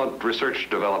own DuPont research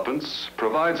developments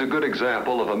provides a good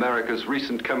example of America's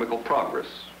recent chemical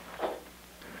progress.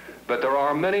 But there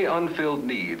are many unfilled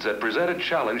needs that present a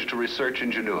challenge to research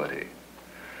ingenuity.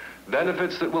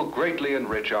 Benefits that will greatly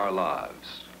enrich our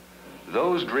lives.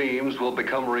 Those dreams will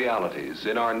become realities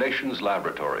in our nation's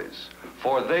laboratories,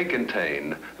 for they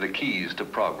contain the keys to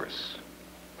progress.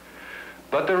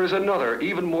 But there is another,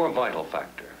 even more vital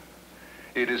factor.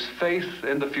 It is faith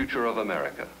in the future of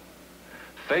America.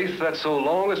 Faith that so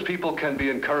long as people can be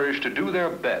encouraged to do their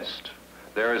best,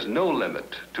 there is no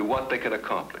limit to what they can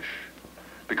accomplish.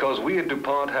 Because we at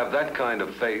DuPont have that kind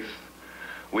of faith,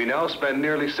 we now spend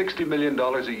nearly $60 million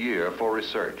a year for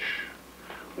research,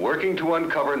 working to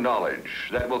uncover knowledge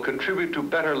that will contribute to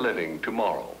better living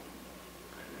tomorrow.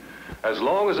 As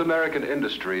long as American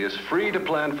industry is free to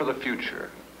plan for the future,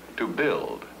 to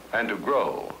build and to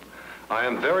grow, I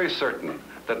am very certain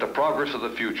that the progress of the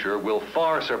future will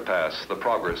far surpass the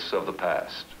progress of the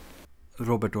past.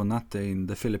 Robert Onate in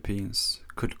the Philippines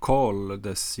could call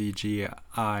the CGIAR's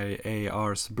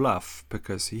bluff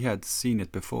because he had seen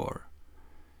it before.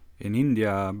 In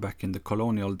India, back in the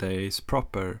colonial days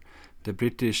proper, the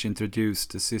British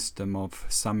introduced the system of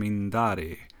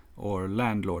zamindari, or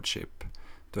landlordship,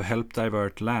 to help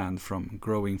divert land from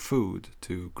growing food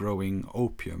to growing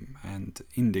opium and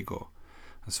indigo,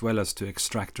 as well as to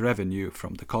extract revenue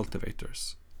from the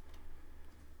cultivators.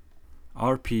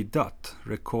 R.P. Dutt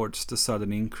records the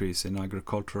sudden increase in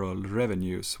agricultural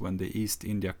revenues when the East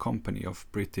India Company of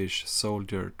British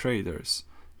soldier traders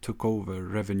took over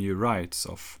revenue rights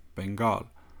of Bengal.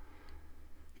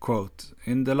 Quote,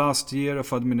 "In the last year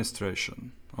of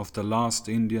administration of the last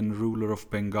Indian ruler of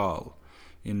Bengal,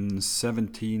 in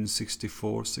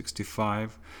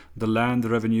 1764-65, the land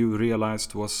revenue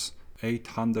realized was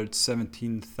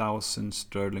 817,000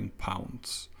 sterling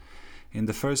pounds. In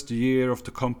the first year of the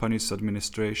company's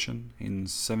administration, in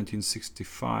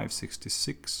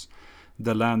 1765-66,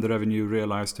 the land revenue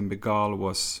realized in Bengal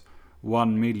was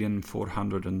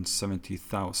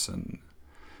 1,470,000.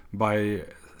 By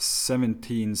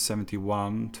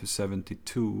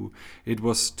 1771-72, it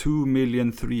was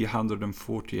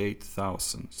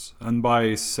 2,348,000, and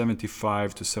by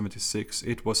 75-76,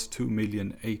 it was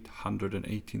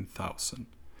 2,818,000.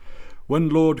 When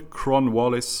Lord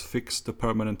Cornwallis fixed the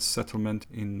permanent settlement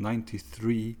in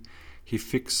 93, he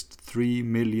fixed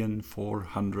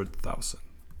 3,400,000.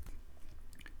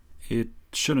 It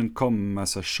shouldn't come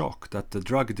as a shock that the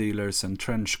drug dealers and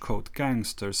trenchcoat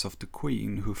gangsters of the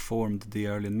Queen who formed the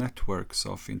early networks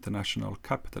of international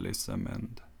capitalism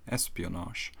and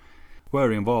espionage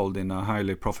were involved in a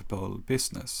highly profitable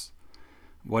business.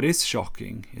 What is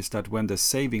shocking is that when the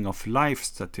saving of life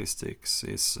statistics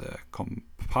is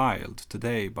compiled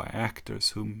today by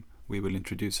actors whom we will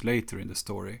introduce later in the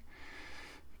story,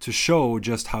 to show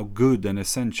just how good and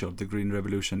essential the Green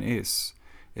Revolution is,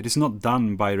 it is not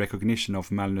done by recognition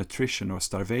of malnutrition or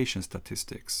starvation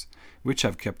statistics, which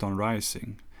have kept on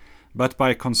rising, but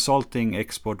by consulting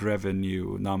export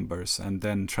revenue numbers and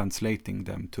then translating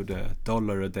them to the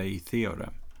 $a-day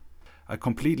theorem. A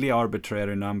completely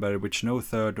arbitrary number which no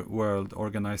third world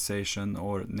organization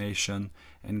or nation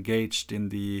engaged in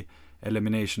the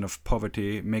elimination of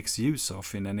poverty makes use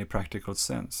of in any practical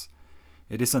sense.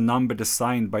 It is a number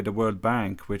designed by the World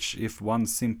Bank which, if one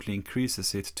simply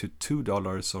increases it to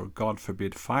 $2 or God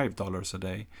forbid $5 a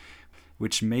day,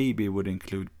 which maybe would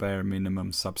include bare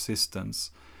minimum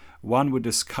subsistence, one would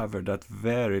discover that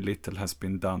very little has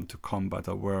been done to combat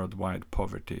a worldwide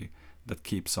poverty that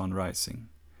keeps on rising.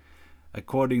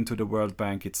 According to the World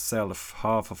Bank itself,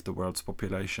 half of the world's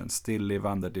population still live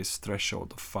under this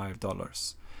threshold of $5,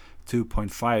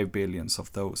 2.5 billion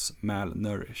of those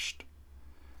malnourished.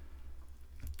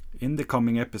 In the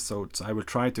coming episodes, I will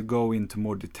try to go into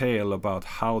more detail about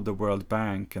how the World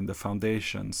Bank and the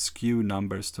Foundation skew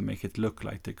numbers to make it look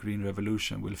like the Green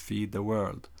Revolution will feed the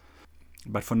world.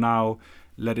 But for now,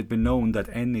 let it be known that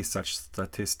any such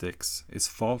statistics is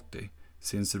faulty,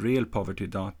 since real poverty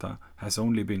data has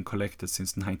only been collected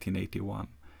since 1981,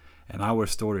 and our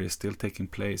story is still taking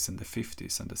place in the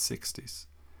 50s and the 60s.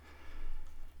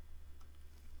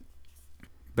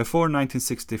 Before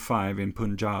 1965 in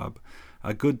Punjab,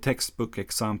 a good textbook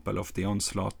example of the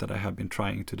onslaught that I have been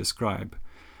trying to describe,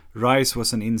 rice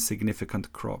was an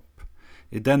insignificant crop.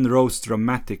 It then rose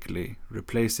dramatically,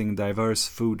 replacing diverse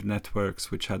food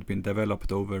networks which had been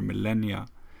developed over millennia.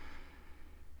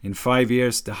 In 5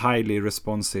 years, the highly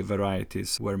responsive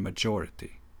varieties were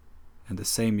majority. And the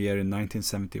same year in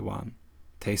 1971,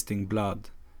 Tasting Blood,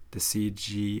 the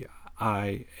CGIAR,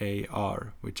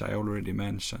 which I already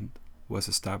mentioned, was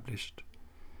established.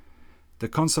 The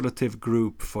Consultative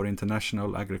Group for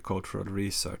International Agricultural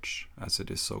Research, as it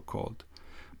is so called,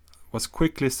 was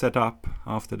quickly set up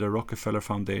after the Rockefeller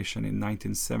Foundation in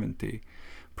 1970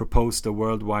 proposed a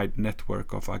worldwide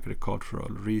network of agricultural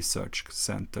research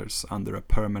centers under a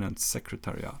permanent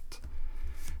secretariat.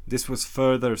 This was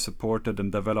further supported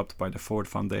and developed by the Ford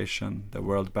Foundation, the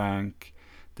World Bank,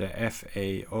 the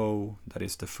FAO, that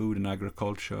is the Food and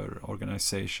Agriculture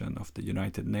Organization of the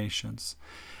United Nations,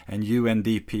 and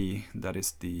UNDP, that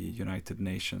is the United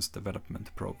Nations Development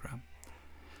Program.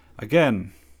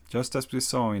 Again, just as we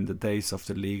saw in the days of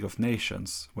the League of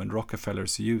Nations, when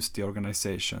Rockefellers used the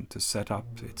organization to set up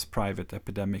its private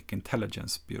epidemic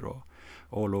intelligence bureau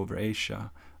all over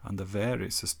Asia under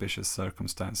very suspicious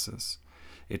circumstances,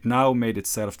 it now made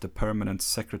itself the permanent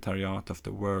secretariat of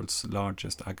the world's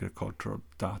largest agricultural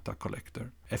data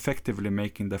collector, effectively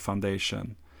making the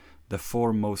foundation the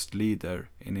foremost leader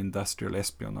in industrial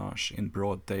espionage in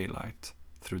broad daylight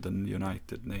through the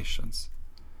United Nations.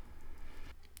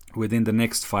 Within the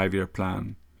next 5-year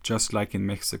plan, just like in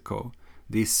Mexico,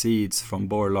 these seeds from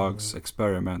Borlaug's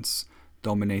experiments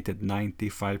dominated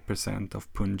 95%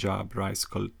 of Punjab rice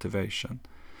cultivation,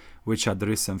 which had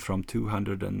risen from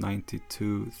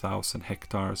 292,000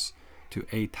 hectares to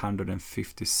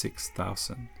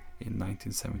 856,000 in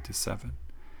 1977.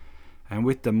 And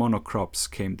with the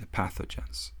monocrops came the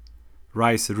pathogens.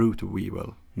 Rice root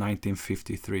weevil,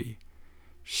 1953.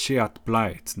 Sheat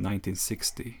blight,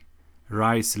 1960.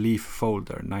 Rice leaf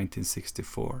folder,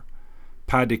 1964.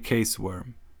 Paddy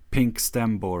caseworm, pink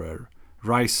stem borer,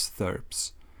 rice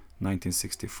thrips,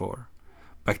 1964.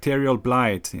 Bacterial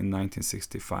blight in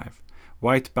 1965.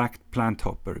 White-backed plant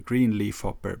hopper, green leaf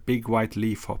hopper, big white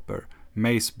leaf hopper,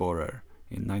 maize borer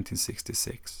in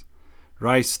 1966.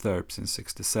 Rice thrips in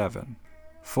 67.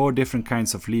 4 different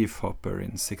kinds of leaf hopper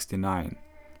in 69.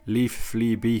 Leaf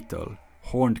flea beetle,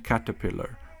 horned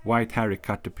caterpillar, white hairy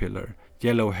caterpillar,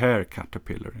 yellow hair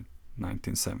caterpillar in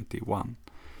 1971.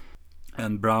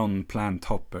 And brown plant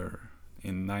hopper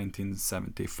in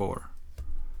 1974.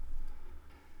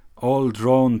 All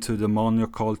drawn to the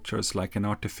monocultures like an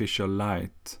artificial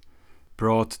light,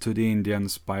 brought to the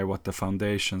Indians by what the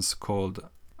foundations called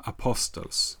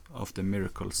apostles of the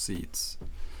miracle seeds.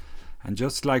 And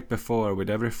just like before, with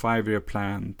every 5-year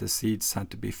plan, the seeds had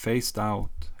to be phased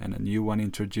out and a new one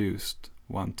introduced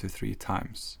 1 to 3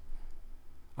 times.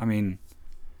 I mean,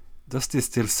 does this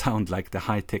still sound like the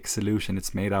high-tech solution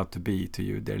it's made out to be to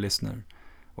you, dear listener?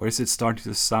 Or is it starting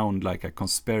to sound like a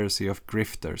conspiracy of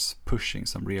grifters pushing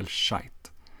some real shite?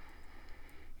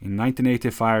 In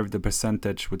 1985, the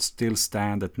percentage would still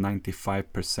stand at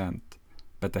 95%,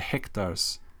 but the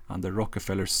hectares under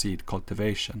Rockefeller seed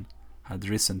cultivation had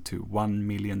risen to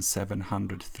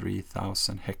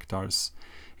 1,703,000 hectares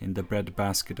in the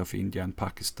breadbasket of India and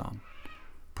Pakistan,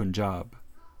 Punjab,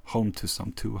 home to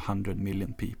some 200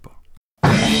 million people.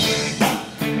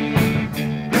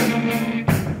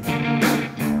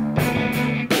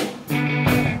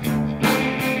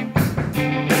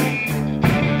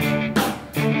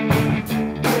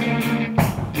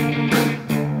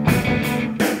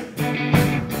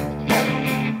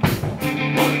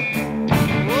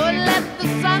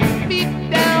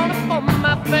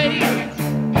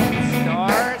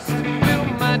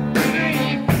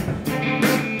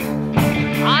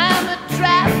 I'm a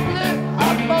traveler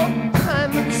of both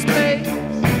time and space.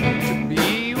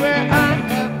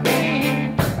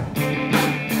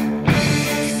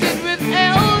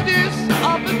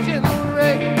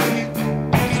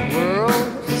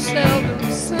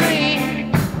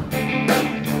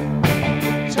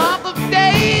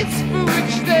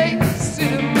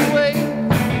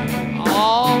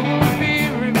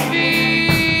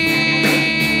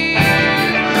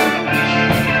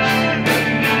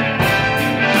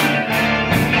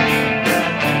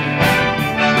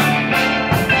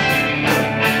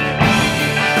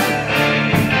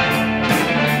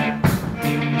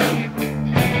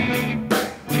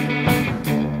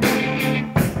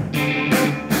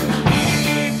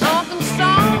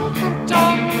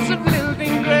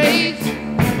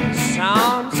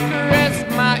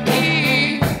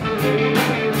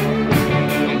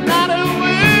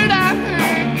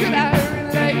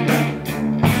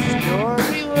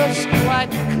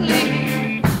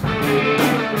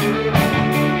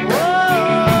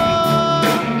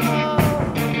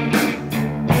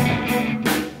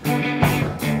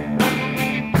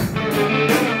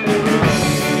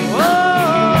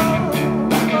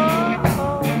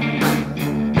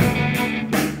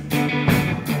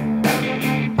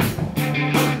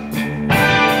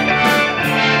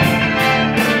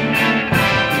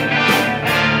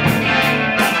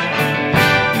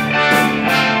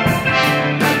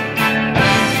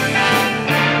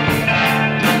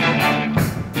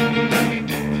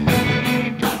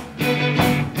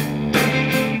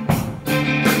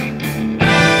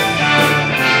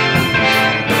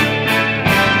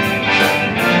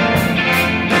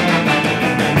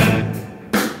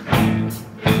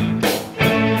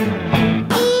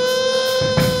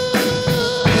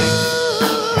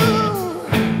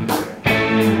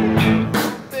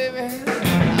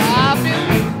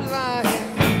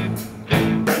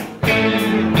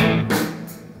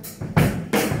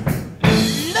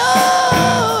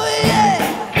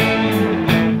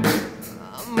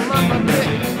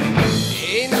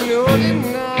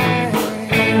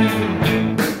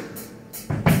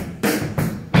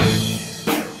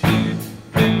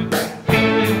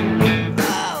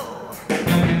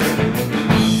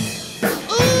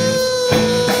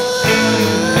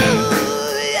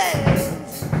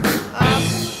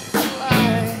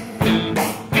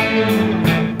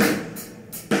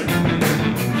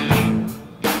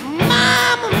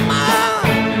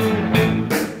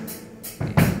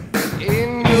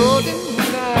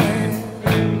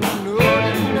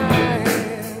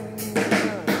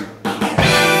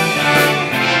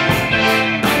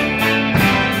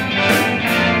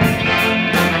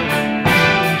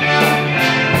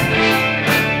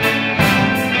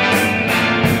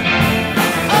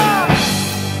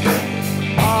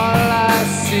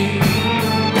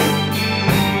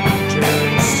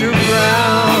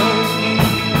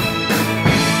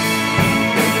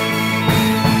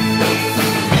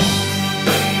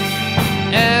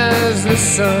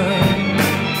 sun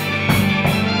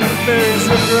burns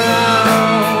the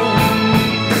ground.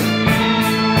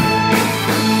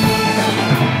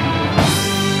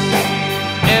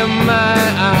 And my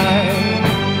eyes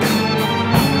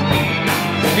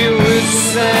filled with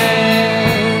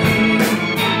sand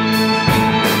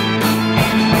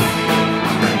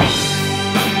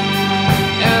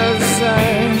as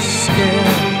I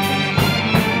scan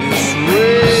this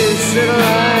wasted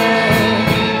land.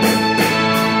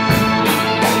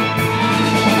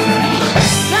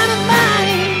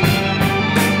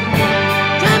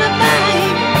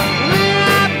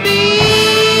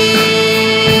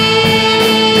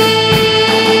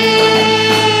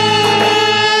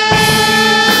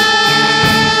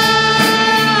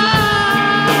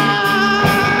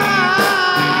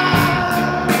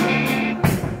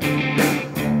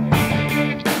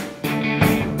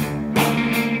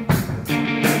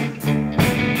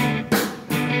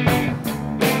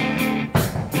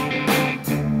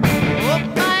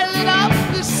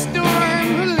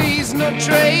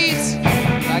 Trace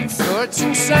like thoughts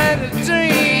inside a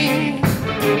dream.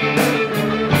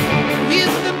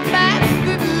 Here's the path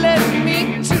that led me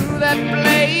to that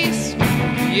place,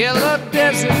 yellow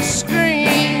desert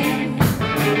screen.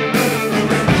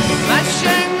 My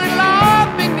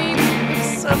Shangri-La beneath the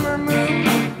summer moon,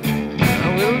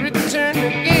 I will return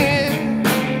again.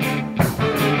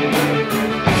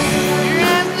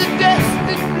 As the dust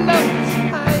that floats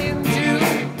high into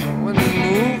when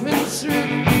moving through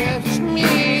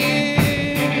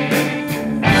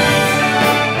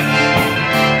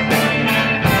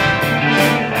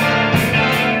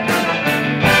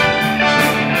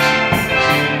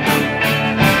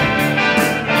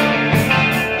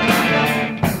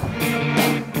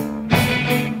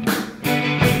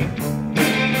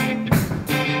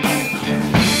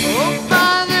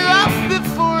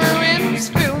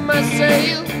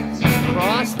sail